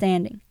and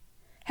understanding.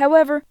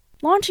 However,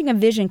 launching a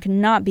vision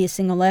cannot be a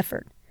single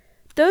effort.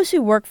 Those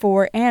who work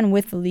for and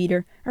with the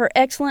leader are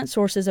excellent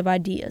sources of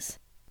ideas.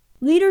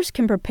 Leaders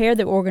can prepare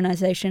the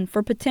organization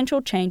for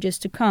potential changes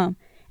to come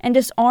and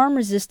disarm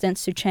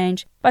resistance to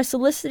change by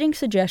soliciting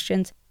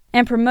suggestions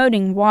and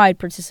promoting wide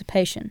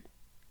participation.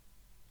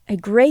 A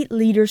great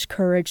leader's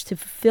courage to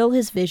fulfill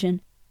his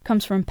vision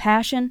comes from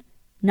passion,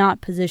 not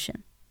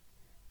position.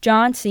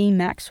 John C.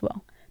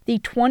 Maxwell, The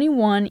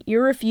 21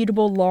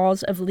 Irrefutable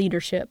Laws of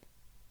Leadership.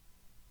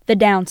 The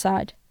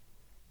downside.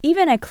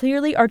 Even a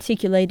clearly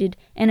articulated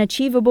and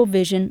achievable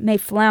vision may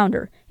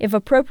flounder if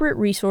appropriate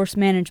resource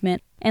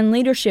management and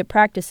leadership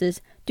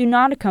practices do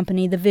not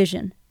accompany the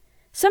vision.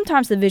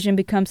 Sometimes the vision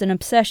becomes an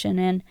obsession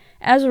and,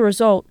 as a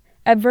result,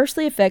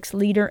 adversely affects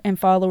leader and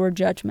follower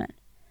judgment.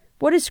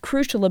 What is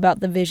crucial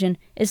about the vision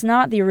is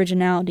not the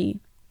originality,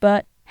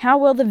 but how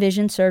well the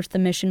vision serves the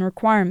mission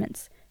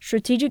requirements,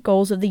 strategic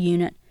goals of the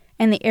unit,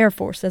 and the Air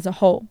Force as a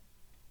whole.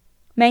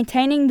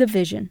 Maintaining the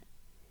vision.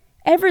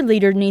 Every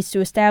leader needs to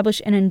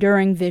establish an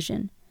enduring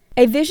vision.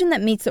 A vision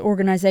that meets the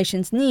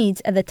organization's needs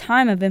at the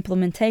time of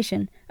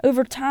implementation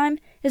over time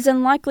is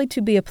unlikely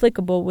to be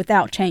applicable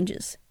without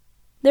changes.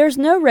 There is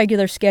no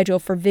regular schedule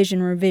for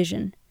vision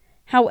revision.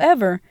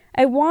 However,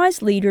 a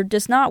wise leader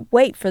does not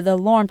wait for the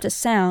alarm to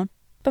sound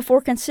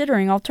before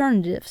considering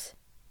alternatives.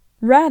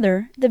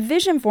 Rather, the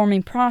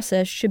vision-forming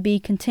process should be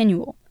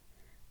continual.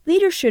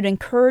 Leaders should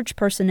encourage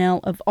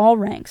personnel of all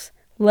ranks,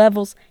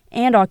 levels,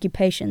 and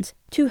occupations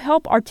to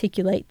help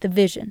articulate the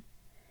vision.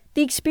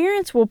 The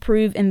experience will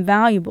prove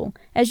invaluable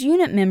as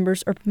unit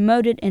members are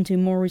promoted into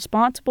more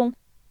responsible,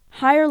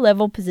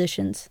 higher-level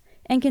positions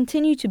and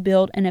continue to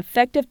build an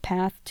effective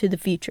path to the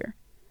future.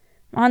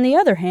 On the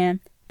other hand,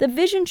 the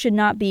vision should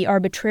not be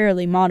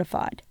arbitrarily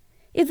modified.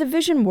 If the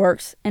vision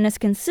works and is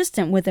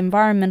consistent with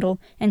environmental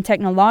and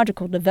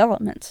technological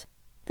developments,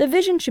 the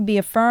vision should be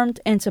affirmed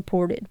and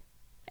supported.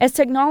 As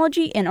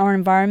technology and our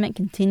environment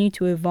continue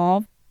to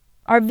evolve,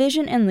 our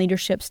vision and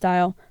leadership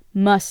style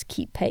must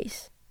keep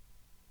pace.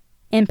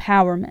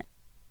 Empowerment.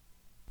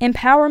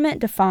 Empowerment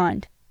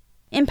defined.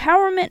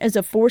 Empowerment is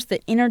a force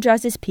that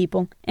energizes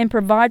people and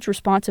provides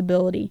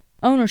responsibility,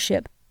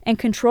 ownership, and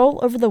control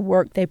over the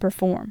work they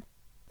perform.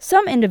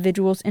 Some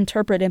individuals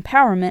interpret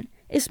empowerment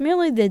as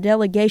merely the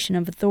delegation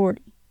of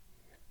authority.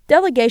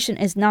 Delegation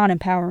is not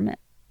empowerment.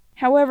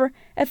 However,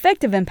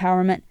 effective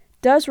empowerment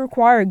does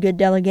require good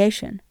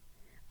delegation.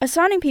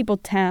 Assigning people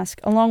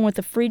tasks along with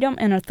the freedom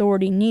and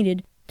authority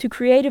needed to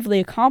creatively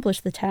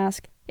accomplish the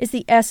task is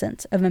the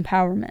essence of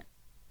empowerment.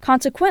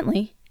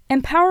 Consequently,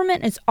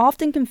 empowerment is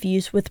often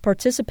confused with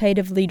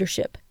participative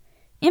leadership,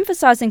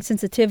 emphasizing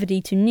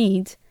sensitivity to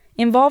needs,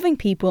 involving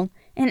people,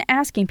 and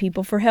asking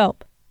people for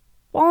help.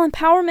 While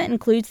empowerment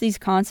includes these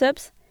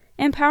concepts,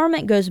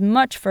 empowerment goes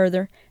much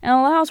further and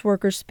allows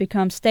workers to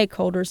become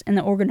stakeholders in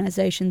the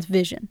organization's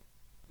vision.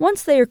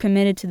 Once they are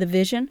committed to the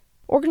vision,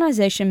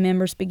 organization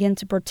members begin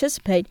to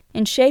participate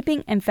in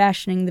shaping and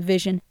fashioning the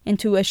vision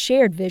into a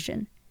shared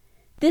vision.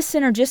 This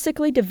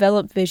synergistically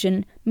developed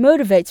vision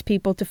motivates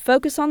people to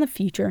focus on the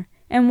future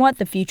and what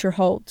the future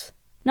holds,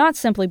 not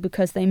simply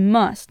because they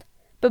must,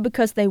 but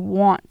because they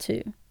want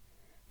to.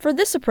 For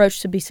this approach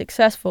to be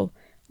successful,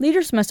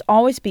 leaders must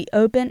always be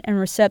open and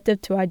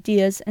receptive to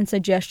ideas and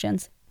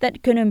suggestions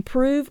that could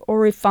improve or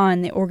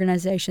refine the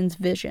organization's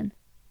vision.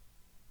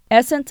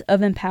 Essence of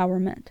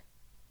empowerment.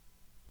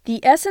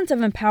 The essence of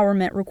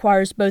empowerment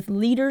requires both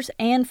leaders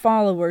and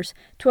followers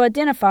to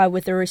identify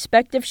with their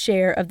respective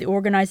share of the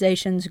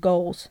organization's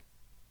goals.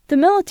 The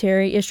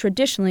military is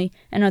traditionally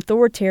an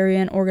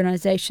authoritarian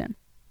organization.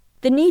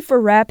 The need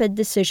for rapid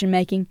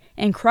decision-making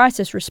and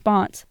crisis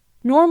response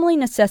normally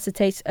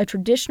necessitates a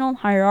traditional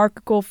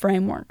hierarchical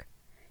framework.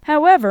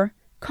 However,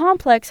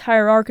 complex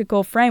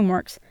hierarchical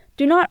frameworks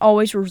do not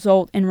always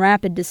result in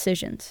rapid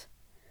decisions.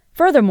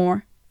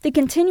 Furthermore, the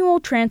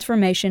continual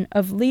transformation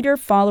of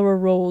leader-follower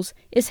roles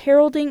is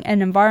heralding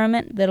an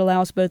environment that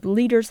allows both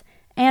leaders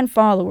and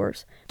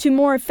followers to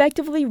more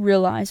effectively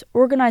realize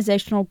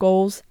organizational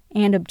goals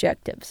and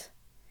objectives.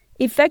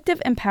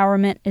 Effective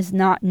empowerment is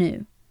not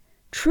new.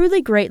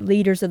 Truly great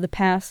leaders of the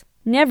past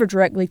never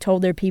directly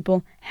told their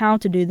people how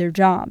to do their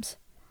jobs.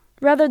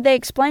 Rather, they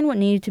explained what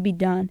needed to be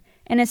done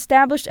and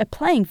established a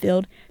playing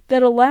field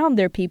that allowed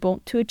their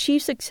people to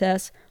achieve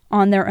success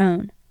on their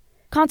own.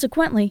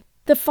 Consequently,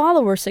 the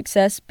follower's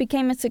success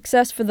became a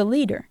success for the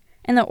leader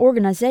and the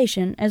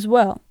organization as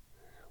well.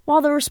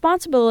 While the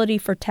responsibility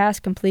for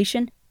task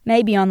completion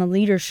may be on the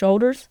leader's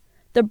shoulders,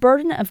 the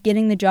burden of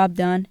getting the job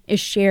done is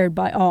shared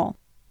by all.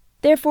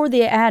 Therefore,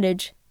 the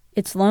adage,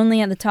 "It's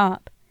lonely at the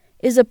top,"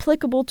 is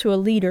applicable to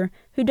a leader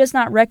who does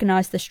not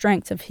recognize the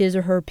strengths of his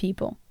or her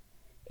people.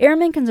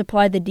 Airmen can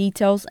supply the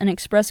details and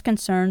express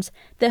concerns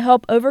that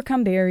help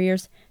overcome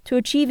barriers to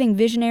achieving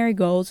visionary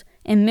goals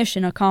and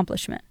mission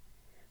accomplishment.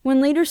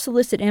 When leaders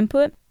solicit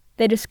input,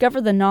 they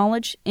discover the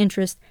knowledge,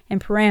 interest,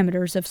 and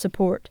parameters of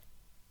support.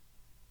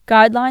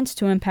 Guidelines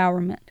to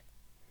empowerment.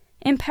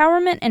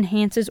 Empowerment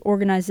enhances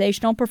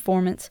organizational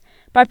performance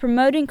by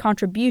promoting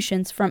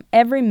contributions from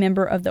every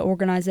member of the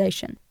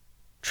organization.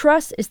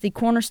 Trust is the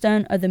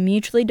cornerstone of the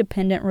mutually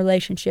dependent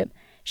relationship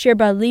shared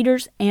by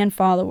leaders and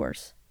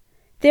followers.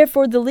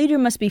 Therefore, the leader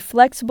must be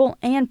flexible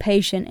and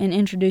patient in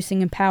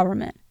introducing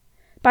empowerment.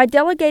 By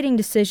delegating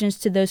decisions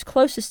to those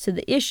closest to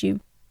the issue,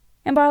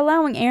 and by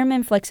allowing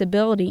airmen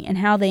flexibility in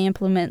how they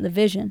implement the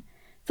vision,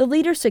 the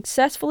leader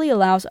successfully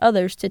allows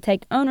others to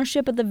take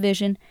ownership of the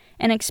vision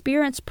and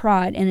experience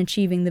pride in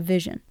achieving the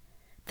vision.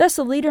 Thus,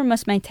 the leader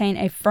must maintain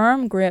a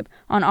firm grip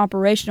on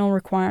operational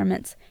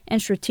requirements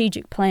and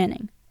strategic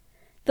planning.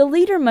 The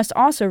leader must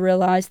also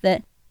realize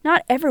that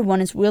not everyone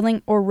is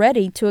willing or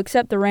ready to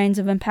accept the reins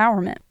of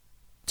empowerment.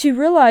 To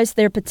realize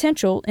their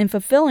potential in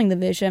fulfilling the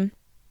vision,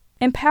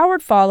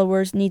 empowered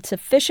followers need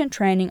sufficient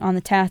training on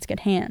the task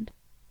at hand.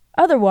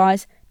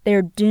 Otherwise, they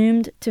are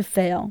doomed to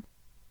fail.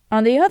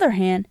 On the other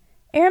hand,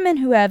 airmen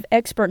who have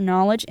expert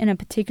knowledge in a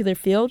particular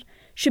field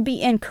should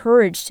be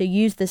encouraged to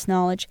use this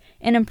knowledge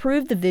and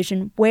improve the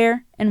vision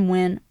where and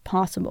when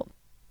possible.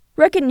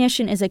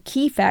 Recognition is a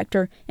key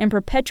factor in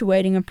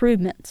perpetuating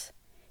improvements.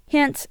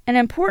 Hence, an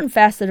important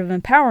facet of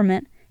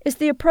empowerment is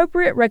the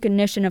appropriate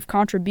recognition of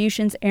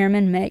contributions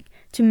airmen make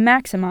to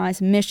maximize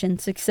mission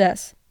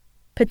success.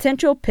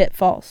 Potential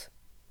pitfalls.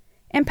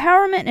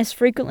 Empowerment is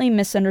frequently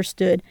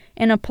misunderstood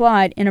and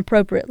applied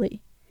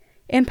inappropriately.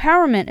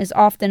 Empowerment is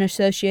often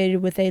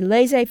associated with a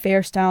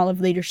laissez-faire style of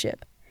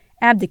leadership,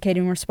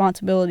 abdicating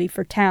responsibility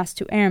for tasks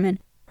to airmen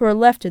who are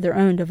left to their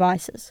own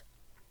devices.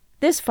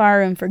 This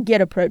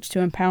fire-and-forget approach to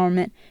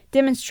empowerment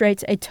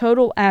demonstrates a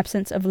total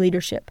absence of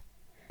leadership.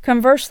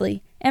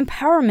 Conversely,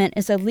 empowerment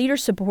is a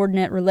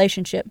leader-subordinate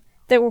relationship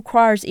that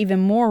requires even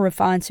more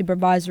refined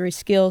supervisory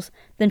skills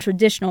than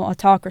traditional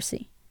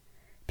autocracy.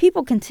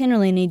 People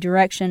continually need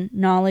direction,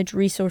 knowledge,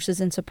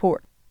 resources, and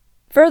support.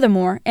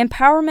 Furthermore,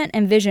 empowerment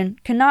and vision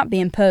cannot be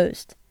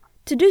imposed.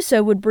 To do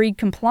so would breed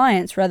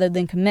compliance rather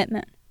than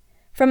commitment.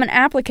 From an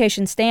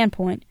application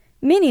standpoint,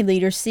 many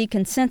leaders see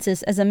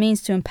consensus as a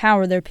means to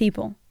empower their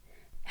people.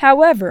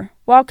 However,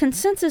 while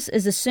consensus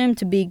is assumed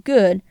to be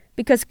good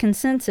because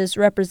consensus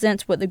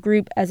represents what the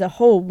group as a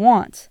whole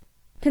wants,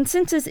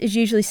 consensus is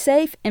usually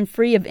safe and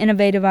free of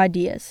innovative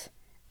ideas.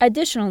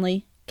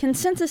 Additionally,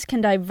 consensus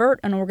can divert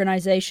an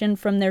organization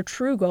from their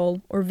true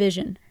goal or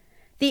vision.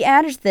 The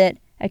adage that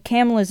 "a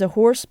camel is a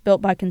horse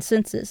built by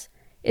consensus"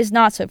 is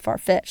not so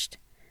far-fetched.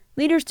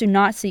 Leaders do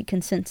not seek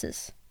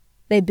consensus.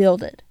 They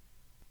build it.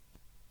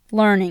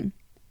 Learning.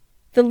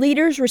 The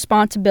leader's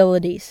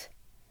responsibilities.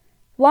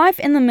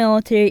 Life in the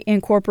military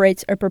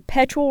incorporates a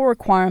perpetual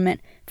requirement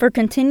for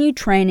continued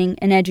training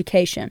and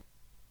education.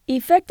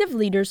 Effective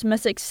leaders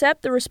must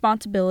accept the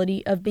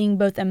responsibility of being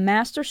both a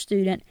master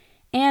student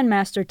and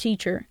master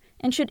teacher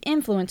and should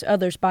influence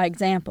others by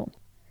example.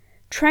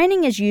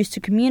 Training is used to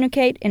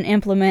communicate and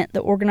implement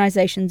the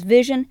organization's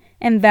vision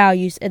and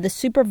values at the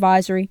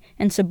supervisory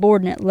and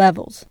subordinate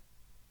levels.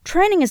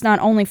 Training is not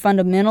only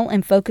fundamental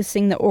in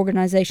focusing the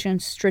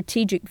organization's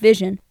strategic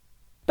vision,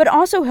 but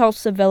also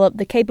helps develop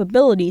the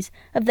capabilities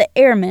of the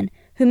airmen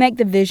who make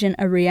the vision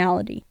a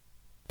reality.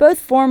 Both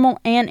formal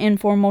and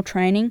informal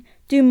training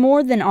do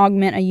more than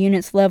augment a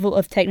unit's level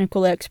of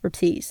technical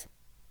expertise.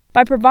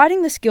 By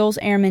providing the skills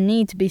airmen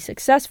need to be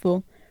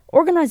successful,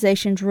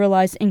 organizations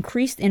realize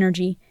increased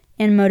energy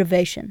and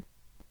motivation.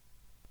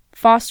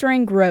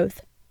 Fostering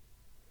growth.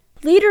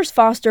 Leaders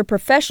foster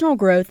professional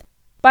growth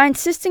by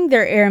insisting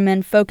their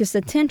airmen focus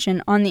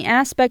attention on the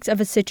aspects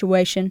of a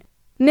situation,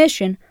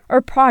 mission,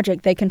 or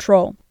project they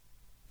control.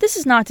 This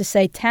is not to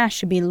say tasks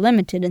should be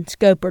limited in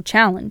scope or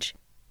challenge.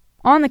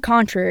 On the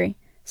contrary,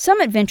 some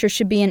adventures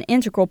should be an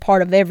integral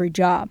part of every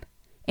job.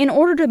 In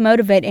order to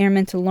motivate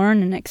airmen to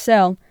learn and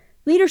excel,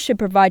 leaders should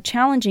provide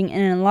challenging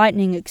and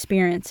enlightening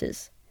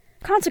experiences.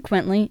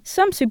 Consequently,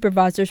 some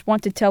supervisors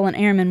want to tell an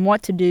airman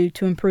what to do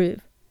to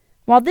improve.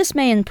 While this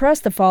may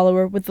impress the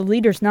follower with the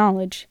leader's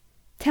knowledge,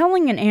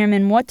 telling an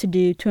airman what to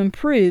do to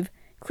improve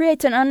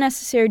creates an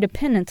unnecessary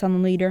dependence on the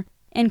leader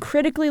and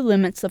critically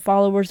limits the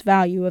follower's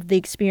value of the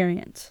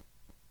experience.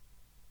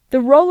 The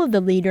role of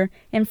the leader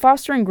in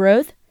fostering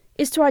growth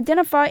is to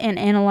identify and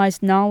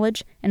analyze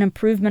knowledge and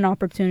improvement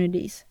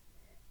opportunities.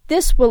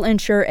 This will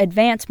ensure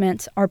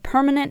advancements are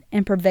permanent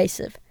and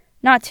pervasive,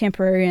 not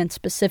temporary and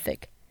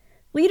specific.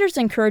 Leaders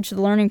encourage the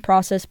learning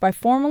process by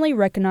formally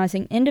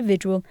recognizing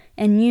individual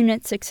and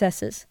unit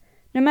successes,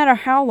 no matter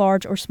how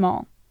large or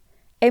small.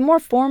 A more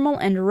formal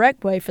and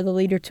direct way for the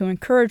leader to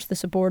encourage the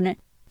subordinate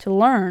to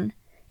learn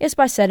is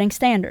by setting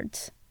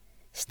standards.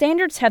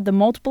 Standards have the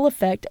multiple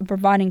effect of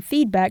providing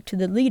feedback to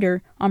the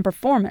leader on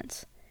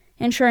performance,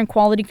 ensuring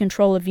quality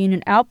control of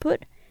unit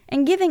output,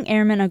 and giving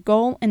airmen a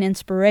goal and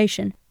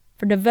inspiration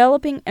for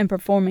developing and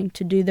performing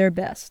to do their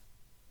best.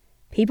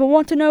 People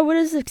want to know what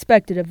is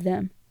expected of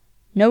them.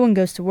 No one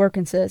goes to work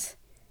and says,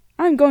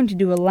 "I'm going to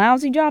do a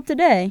lousy job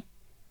today."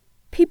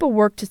 People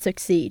work to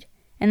succeed,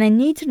 and they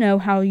need to know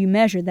how you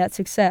measure that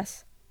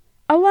success.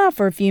 Allow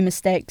for a few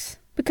mistakes,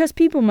 because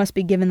people must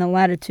be given the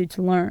latitude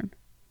to learn.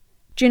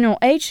 General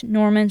H.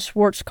 Norman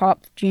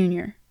Schwarzkopf,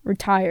 Jr.,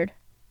 retired,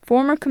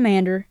 former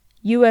commander,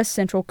 U.S.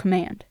 Central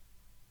Command.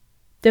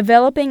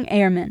 Developing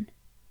airmen.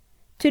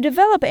 To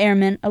develop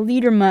airmen, a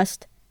leader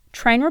must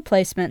train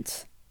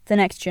replacements, the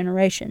next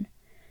generation,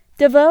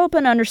 develop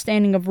an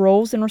understanding of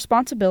roles and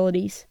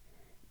responsibilities,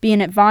 be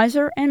an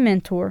advisor and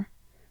mentor,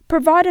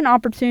 provide an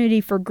opportunity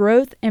for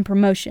growth and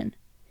promotion,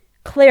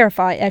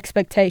 clarify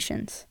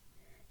expectations,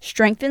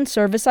 strengthen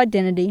service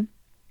identity,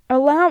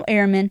 allow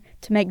airmen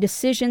to make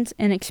decisions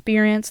and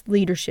experience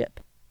leadership,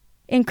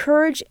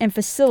 encourage and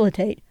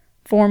facilitate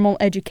formal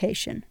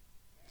education.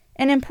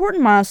 An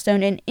important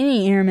milestone in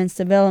any airman's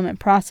development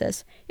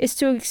process is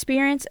to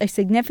experience a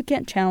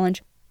significant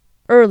challenge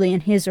early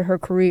in his or her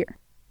career.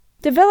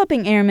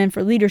 Developing airmen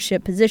for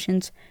leadership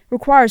positions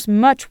requires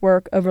much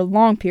work over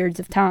long periods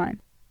of time.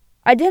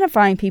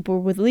 Identifying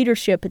people with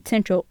leadership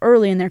potential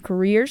early in their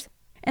careers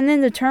and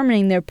then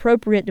determining the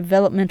appropriate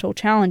developmental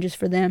challenges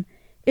for them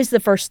is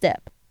the first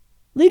step.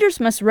 Leaders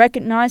must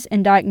recognize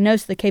and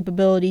diagnose the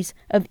capabilities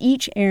of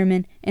each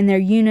airman in their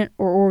unit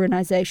or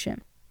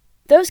organization.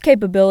 Those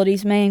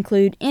capabilities may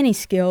include any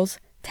skills,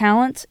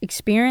 talents,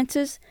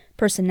 experiences,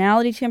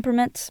 personality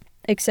temperaments,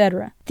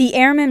 etc. the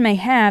airman may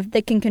have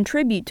that can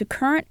contribute to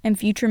current and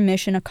future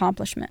mission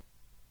accomplishment.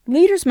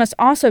 Leaders must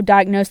also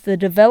diagnose the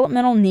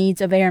developmental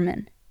needs of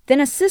airmen, then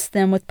assist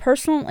them with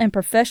personal and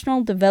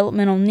professional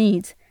developmental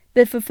needs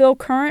that fulfill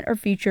current or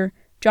future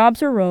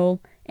jobs or role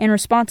and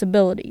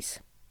responsibilities.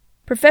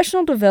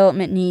 Professional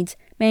development needs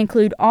may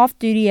include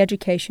off-duty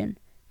education,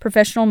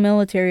 professional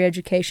military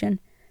education,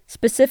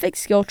 specific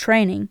skill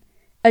training,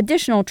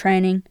 additional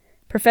training,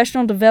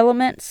 professional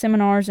development,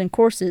 seminars and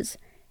courses,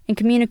 and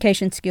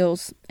communication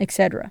skills,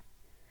 etc.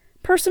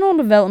 Personal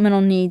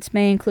developmental needs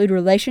may include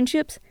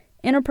relationships,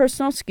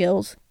 interpersonal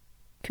skills,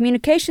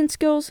 communication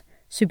skills,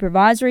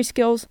 supervisory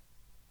skills,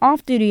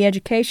 off-duty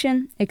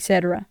education,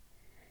 etc.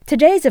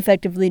 Today's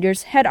effective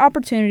leaders had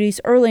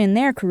opportunities early in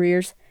their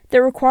careers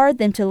that required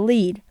them to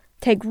lead,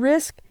 take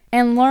risks,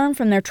 and learn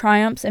from their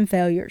triumphs and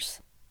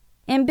failures.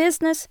 In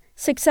business,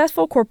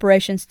 successful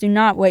corporations do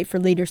not wait for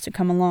leaders to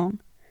come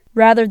along.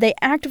 Rather, they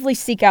actively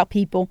seek out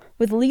people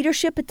with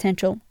leadership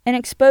potential and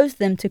expose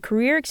them to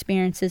career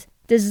experiences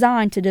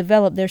designed to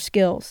develop their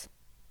skills.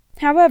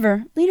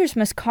 However, leaders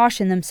must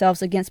caution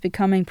themselves against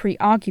becoming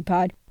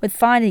preoccupied with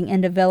finding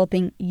and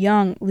developing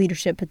young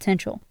leadership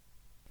potential.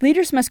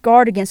 Leaders must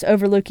guard against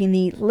overlooking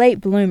the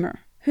late bloomer,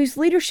 whose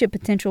leadership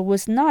potential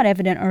was not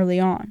evident early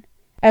on.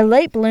 A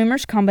late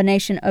bloomer's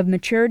combination of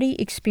maturity,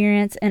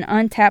 experience, and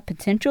untapped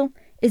potential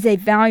is a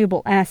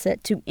valuable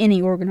asset to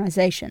any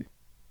organization.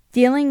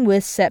 Dealing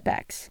with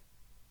setbacks.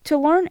 To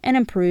learn and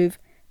improve,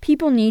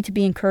 people need to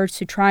be encouraged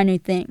to try new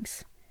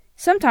things.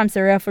 Sometimes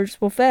their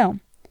efforts will fail.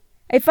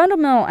 A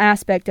fundamental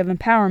aspect of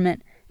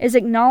empowerment is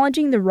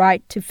acknowledging the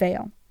right to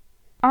fail.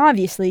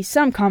 Obviously,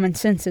 some common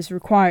sense is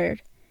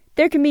required.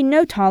 There can be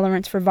no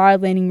tolerance for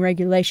violating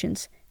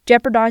regulations,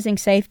 jeopardizing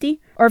safety,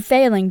 or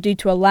failing due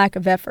to a lack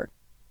of effort.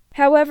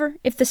 However,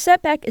 if the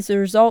setback is the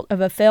result of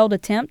a failed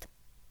attempt,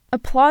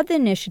 applaud the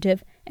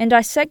initiative and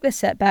dissect the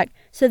setback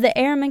so the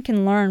airman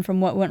can learn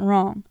from what went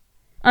wrong.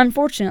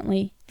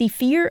 Unfortunately, the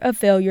fear of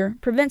failure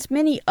prevents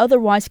many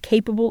otherwise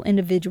capable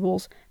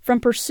individuals from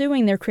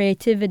pursuing their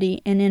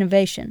creativity and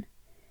innovation.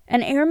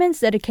 An airman's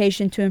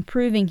dedication to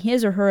improving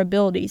his or her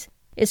abilities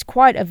is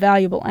quite a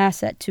valuable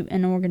asset to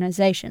an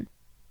organization.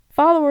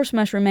 Followers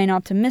must remain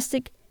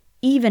optimistic,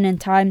 even in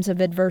times of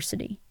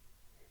adversity.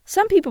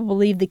 Some people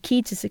believe the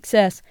key to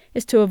success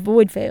is to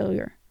avoid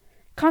failure.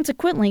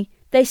 Consequently,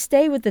 they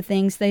stay with the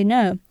things they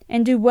know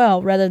and do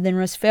well rather than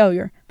risk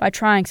failure by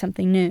trying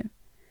something new.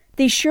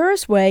 The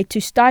surest way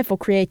to stifle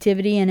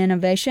creativity and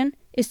innovation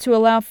is to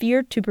allow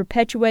fear to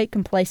perpetuate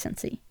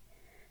complacency.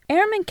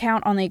 Airmen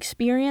count on the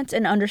experience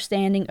and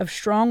understanding of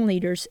strong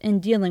leaders in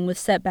dealing with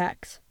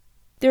setbacks.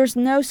 There is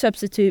no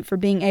substitute for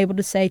being able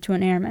to say to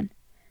an airman,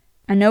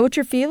 "I know what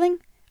you're feeling.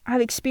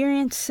 I've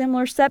experienced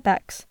similar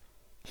setbacks.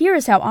 Here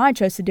is how I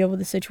chose to deal with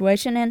the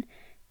situation, and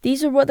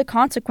these are what the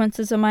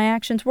consequences of my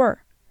actions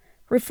were.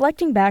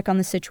 Reflecting back on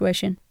the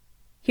situation,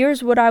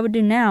 here's what I would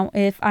do now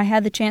if I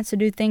had the chance to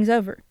do things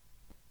over."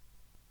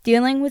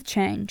 Dealing with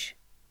change.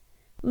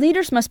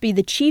 Leaders must be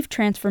the chief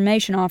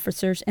transformation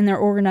officers in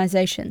their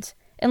organizations,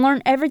 and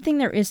learn everything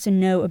there is to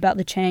know about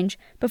the change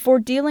before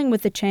dealing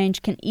with the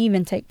change can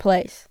even take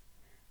place.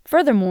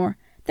 Furthermore,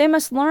 they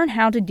must learn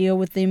how to deal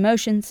with the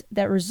emotions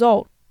that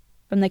result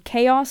from the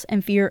chaos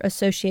and fear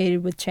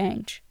associated with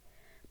change.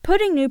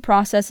 Putting new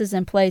processes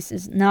in place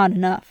is not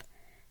enough.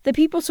 The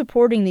people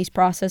supporting these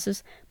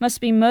processes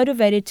must be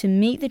motivated to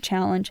meet the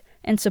challenge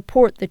and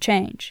support the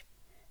change.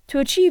 To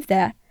achieve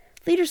that,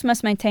 leaders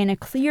must maintain a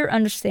clear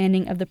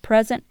understanding of the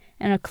present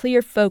and a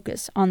clear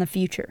focus on the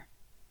future.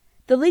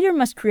 The leader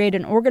must create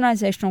an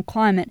organizational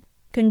climate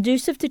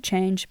conducive to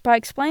change by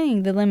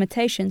explaining the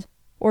limitations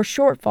or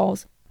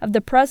shortfalls of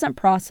the present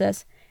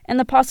process and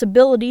the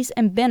possibilities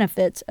and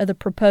benefits of the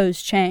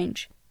proposed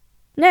change.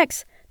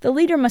 Next, the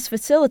leader must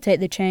facilitate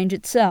the change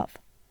itself.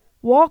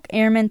 Walk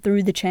airmen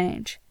through the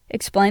change,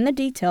 explain the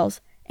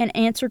details, and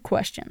answer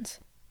questions.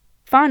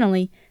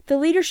 Finally, the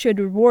leader should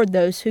reward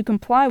those who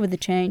comply with the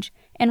change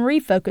and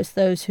refocus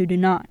those who do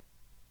not.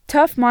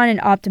 Tough-minded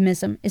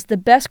optimism is the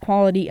best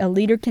quality a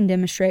leader can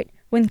demonstrate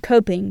when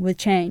coping with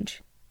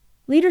change.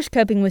 Leaders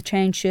coping with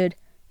change should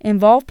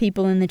involve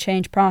people in the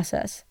change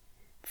process,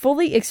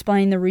 fully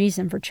explain the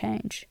reason for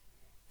change,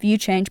 view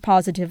change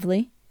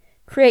positively,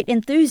 create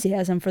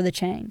enthusiasm for the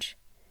change,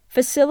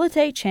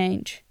 facilitate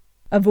change,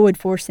 avoid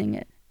forcing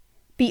it,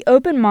 be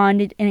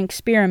open-minded and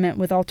experiment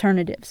with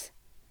alternatives,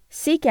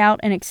 seek out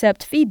and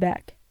accept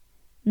feedback,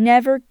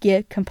 never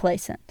get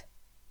complacent.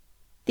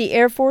 The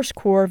Air Force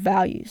Core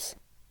Values.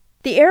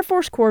 The Air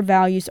Force core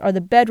values are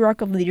the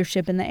bedrock of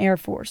leadership in the Air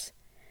Force.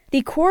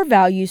 The core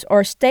values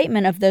are a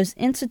statement of those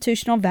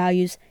institutional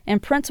values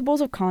and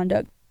principles of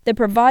conduct that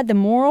provide the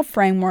moral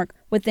framework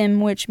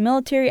within which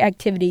military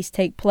activities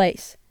take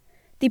place.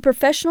 The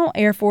professional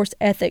Air Force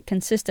ethic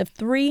consists of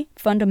 3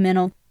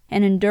 fundamental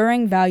and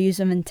enduring values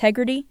of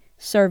integrity,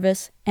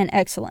 service, and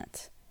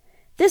excellence.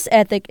 This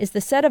ethic is the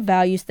set of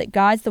values that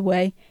guides the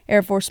way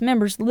Air Force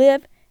members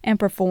live and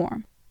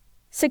perform.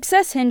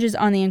 Success hinges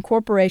on the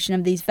incorporation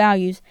of these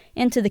values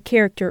into the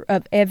character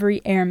of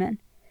every airman.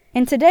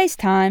 In today's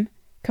time,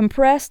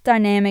 compressed,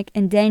 dynamic,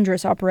 and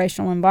dangerous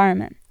operational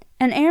environment,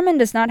 an airman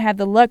does not have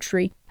the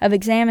luxury of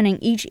examining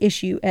each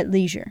issue at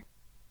leisure.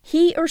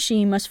 He or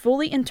she must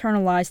fully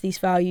internalize these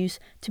values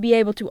to be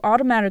able to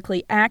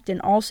automatically act in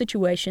all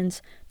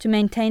situations to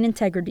maintain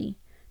integrity,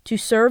 to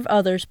serve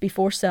others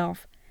before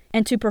self,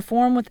 and to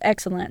perform with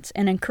excellence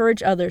and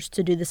encourage others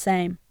to do the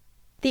same.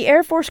 The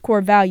Air Force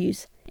core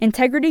values,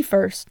 integrity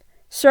first,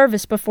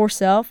 service before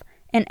self,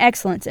 and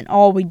excellence in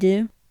all we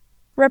do,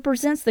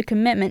 represents the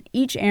commitment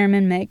each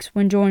airman makes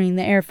when joining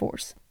the Air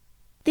Force.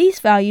 These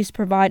values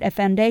provide a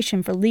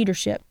foundation for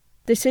leadership,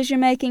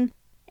 decision-making,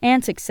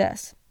 and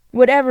success,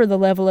 whatever the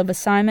level of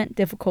assignment,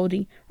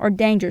 difficulty, or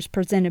dangers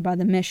presented by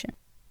the mission.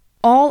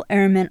 All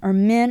airmen are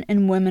men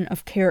and women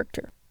of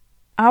character.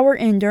 Our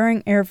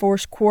enduring Air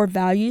Force core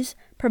values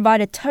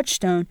provide a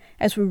touchstone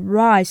as we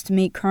rise to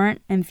meet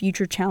current and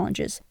future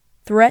challenges,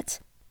 threats,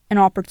 and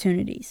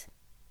opportunities.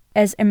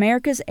 As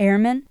America's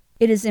airmen,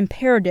 it is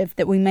imperative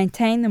that we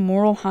maintain the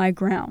moral high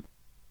ground.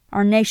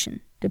 Our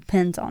nation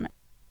depends on it.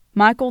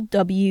 Michael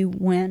W.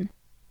 Wynn,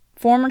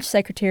 former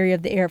Secretary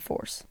of the Air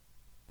Force.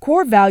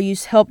 Core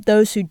values help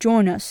those who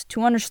join us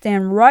to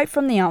understand right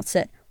from the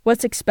outset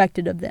what's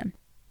expected of them.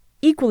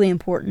 Equally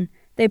important,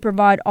 they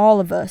provide all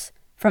of us,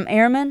 from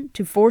airman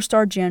to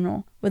 4-star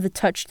general, with a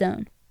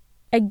touchstone,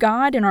 a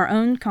guide in our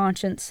own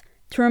conscience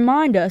to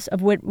remind us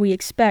of what we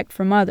expect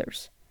from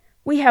others.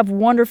 We have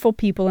wonderful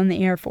people in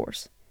the Air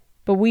Force,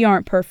 but we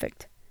aren't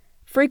perfect.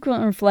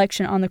 Frequent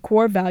reflection on the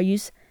core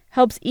values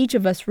helps each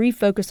of us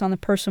refocus on the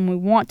person we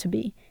want to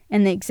be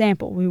and the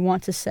example we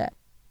want to set.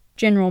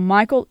 General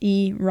Michael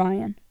E.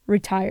 Ryan,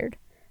 retired,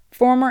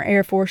 former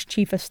Air Force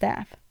Chief of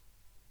Staff.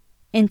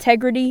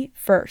 Integrity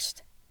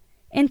first.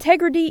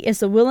 Integrity is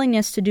the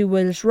willingness to do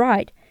what is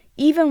right,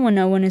 even when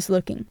no one is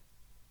looking.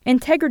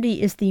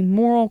 Integrity is the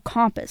moral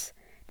compass,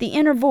 the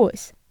inner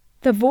voice,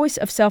 the voice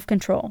of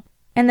self-control,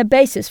 and the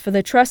basis for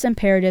the trust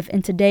imperative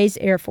in today's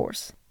Air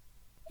Force.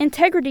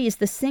 Integrity is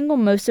the single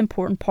most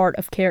important part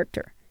of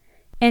character.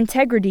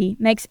 Integrity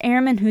makes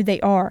airmen who they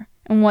are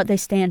and what they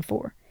stand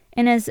for,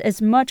 and is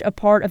as much a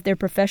part of their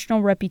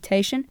professional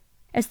reputation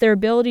as their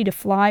ability to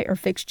fly or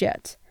fix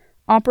jets,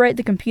 operate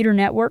the computer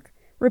network,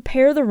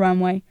 repair the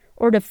runway,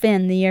 or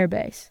defend the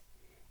airbase.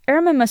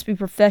 Airmen must be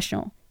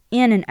professional,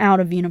 in and out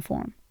of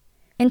uniform.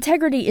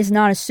 Integrity is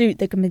not a suit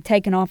that can be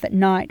taken off at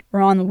night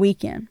or on the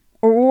weekend,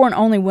 or worn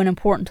only when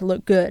important to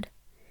look good.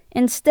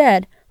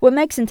 Instead, what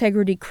makes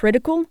integrity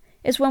critical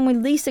is when we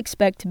least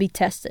expect to be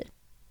tested.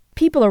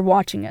 People are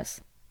watching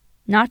us,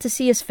 not to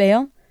see us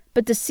fail,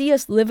 but to see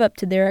us live up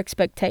to their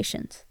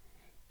expectations.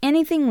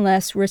 Anything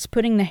less risks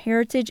putting the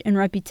heritage and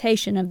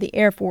reputation of the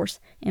Air Force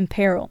in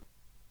peril.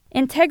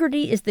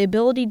 Integrity is the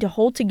ability to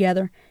hold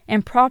together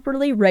and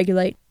properly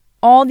regulate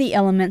all the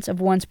elements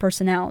of one's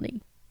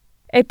personality.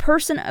 A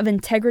person of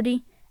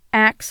integrity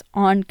acts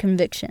on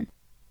conviction,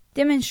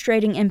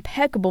 demonstrating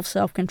impeccable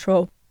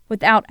self-control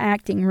without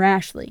acting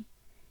rashly.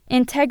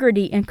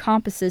 Integrity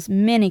encompasses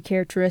many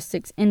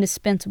characteristics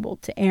indispensable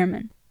to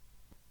airmen.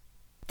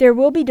 There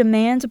will be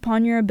demands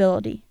upon your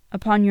ability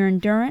upon your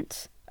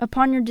endurance,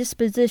 upon your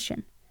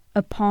disposition,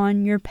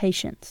 upon your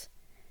patience.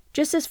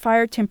 Just as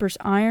fire tempers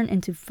iron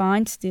into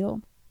fine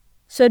steel,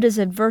 so does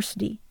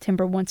adversity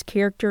temper one's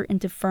character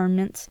into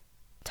firmness,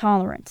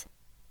 tolerance,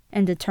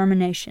 and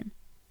determination.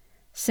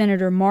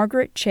 Senator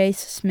Margaret Chase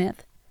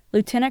Smith,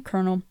 Lieutenant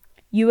Colonel,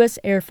 U.S.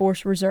 Air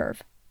Force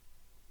Reserve.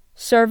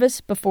 Service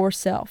before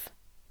self.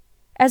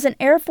 As an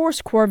Air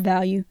Force core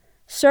value,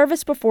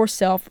 service before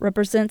self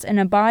represents an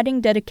abiding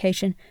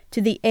dedication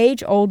to the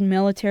age-old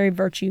military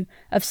virtue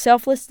of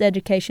selfless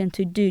dedication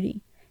to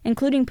duty,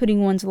 including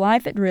putting one's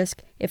life at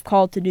risk if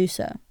called to do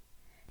so.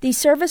 The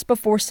service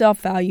before self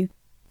value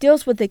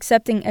deals with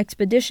accepting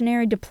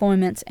expeditionary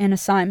deployments and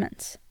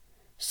assignments.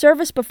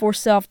 Service before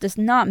self does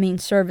not mean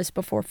service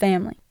before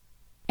family.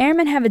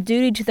 Airmen have a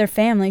duty to their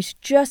families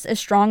just as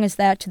strong as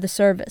that to the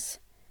service.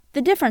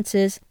 The difference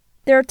is,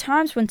 there are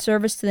times when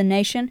service to the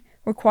nation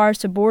requires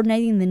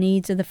subordinating the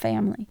needs of the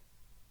family.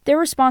 Their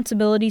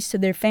responsibilities to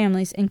their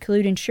families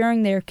include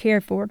ensuring they are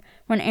cared for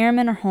when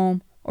airmen are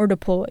home or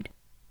deployed.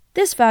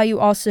 This value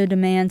also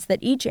demands that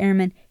each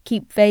airman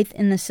keep faith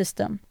in the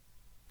system.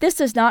 This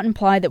does not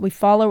imply that we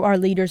follow our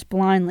leaders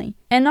blindly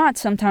and not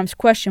sometimes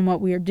question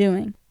what we are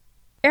doing.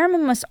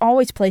 Airmen must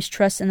always place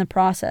trust in the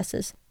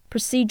processes,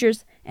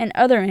 procedures, and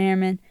other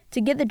airmen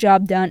to get the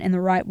job done in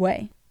the right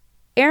way.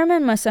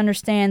 Airmen must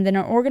understand that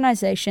an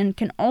organization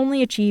can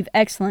only achieve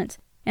excellence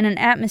in an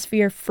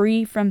atmosphere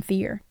free from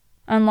fear,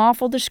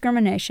 unlawful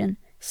discrimination,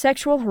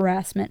 sexual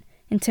harassment,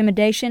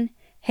 intimidation,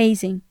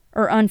 hazing,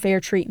 or unfair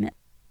treatment.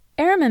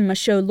 Airmen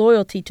must show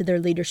loyalty to their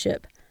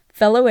leadership,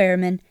 fellow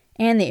airmen,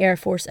 and the Air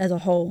Force as a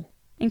whole,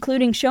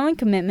 including showing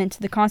commitment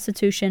to the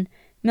Constitution,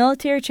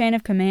 military chain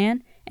of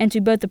command, and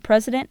to both the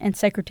President and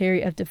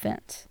Secretary of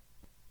Defense.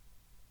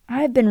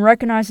 I have been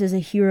recognized as a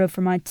hero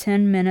for my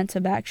 10 minutes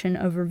of action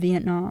over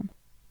Vietnam,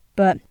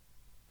 but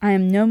I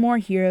am no more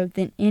hero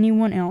than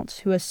anyone else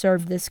who has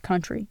served this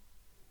country.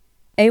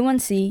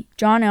 A1C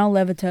John L.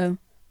 Levito,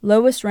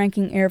 lowest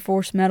ranking Air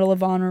Force Medal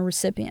of Honor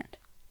recipient.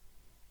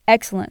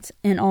 Excellence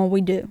in all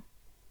we do.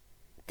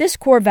 This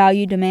core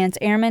value demands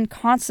airmen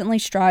constantly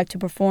strive to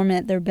perform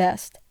at their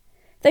best.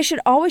 They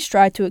should always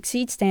strive to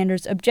exceed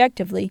standards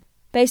objectively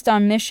based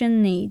on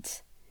mission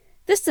needs.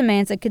 This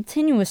demands a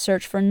continuous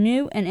search for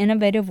new and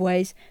innovative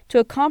ways to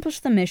accomplish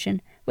the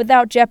mission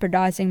without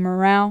jeopardizing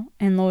morale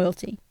and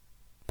loyalty.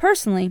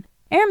 Personally,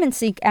 airmen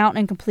seek out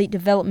and complete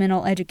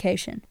developmental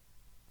education.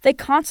 They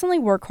constantly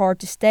work hard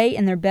to stay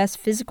in their best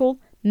physical,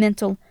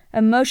 mental,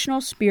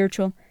 emotional,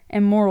 spiritual,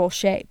 and moral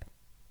shape.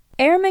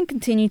 Airmen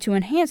continue to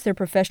enhance their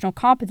professional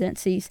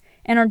competencies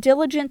and are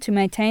diligent to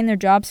maintain their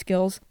job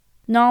skills,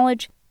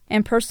 knowledge,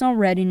 and personal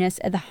readiness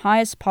at the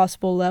highest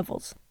possible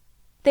levels.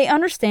 They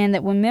understand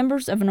that when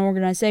members of an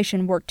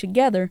organization work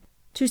together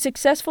to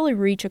successfully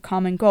reach a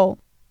common goal,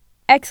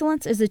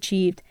 excellence is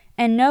achieved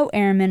and no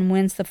airman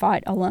wins the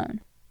fight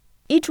alone.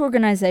 Each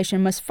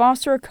organization must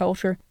foster a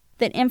culture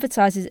that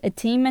emphasizes a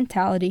team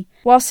mentality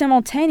while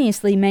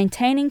simultaneously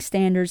maintaining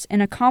standards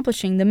and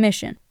accomplishing the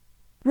mission.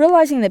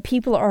 Realizing that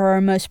people are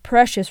our most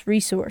precious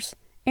resource,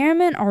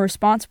 airmen are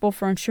responsible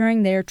for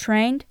ensuring they are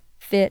trained,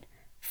 fit,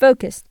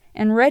 focused,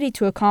 and ready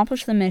to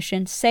accomplish the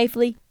mission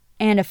safely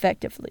and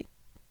effectively.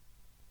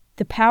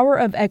 The power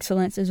of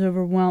excellence is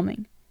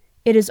overwhelming.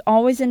 It is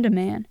always in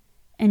demand,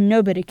 and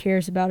nobody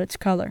cares about its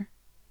color.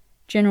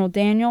 General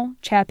Daniel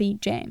Chappie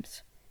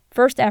James,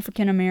 1st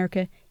African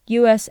American,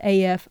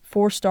 USAF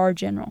 4-star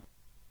General.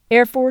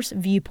 Air Force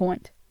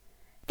Viewpoint.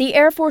 The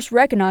Air Force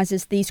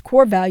recognizes these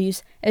core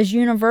values as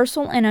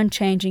universal and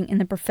unchanging in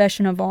the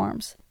profession of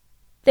arms.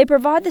 They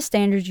provide the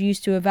standards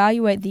used to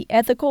evaluate the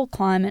ethical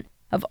climate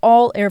of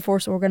all Air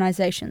Force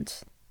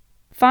organizations.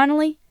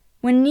 Finally,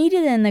 when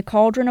needed in the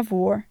cauldron of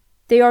war,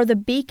 they are the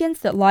beacons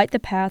that light the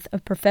path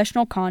of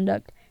professional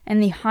conduct and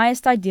the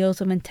highest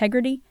ideals of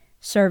integrity,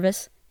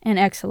 service, and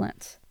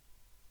excellence.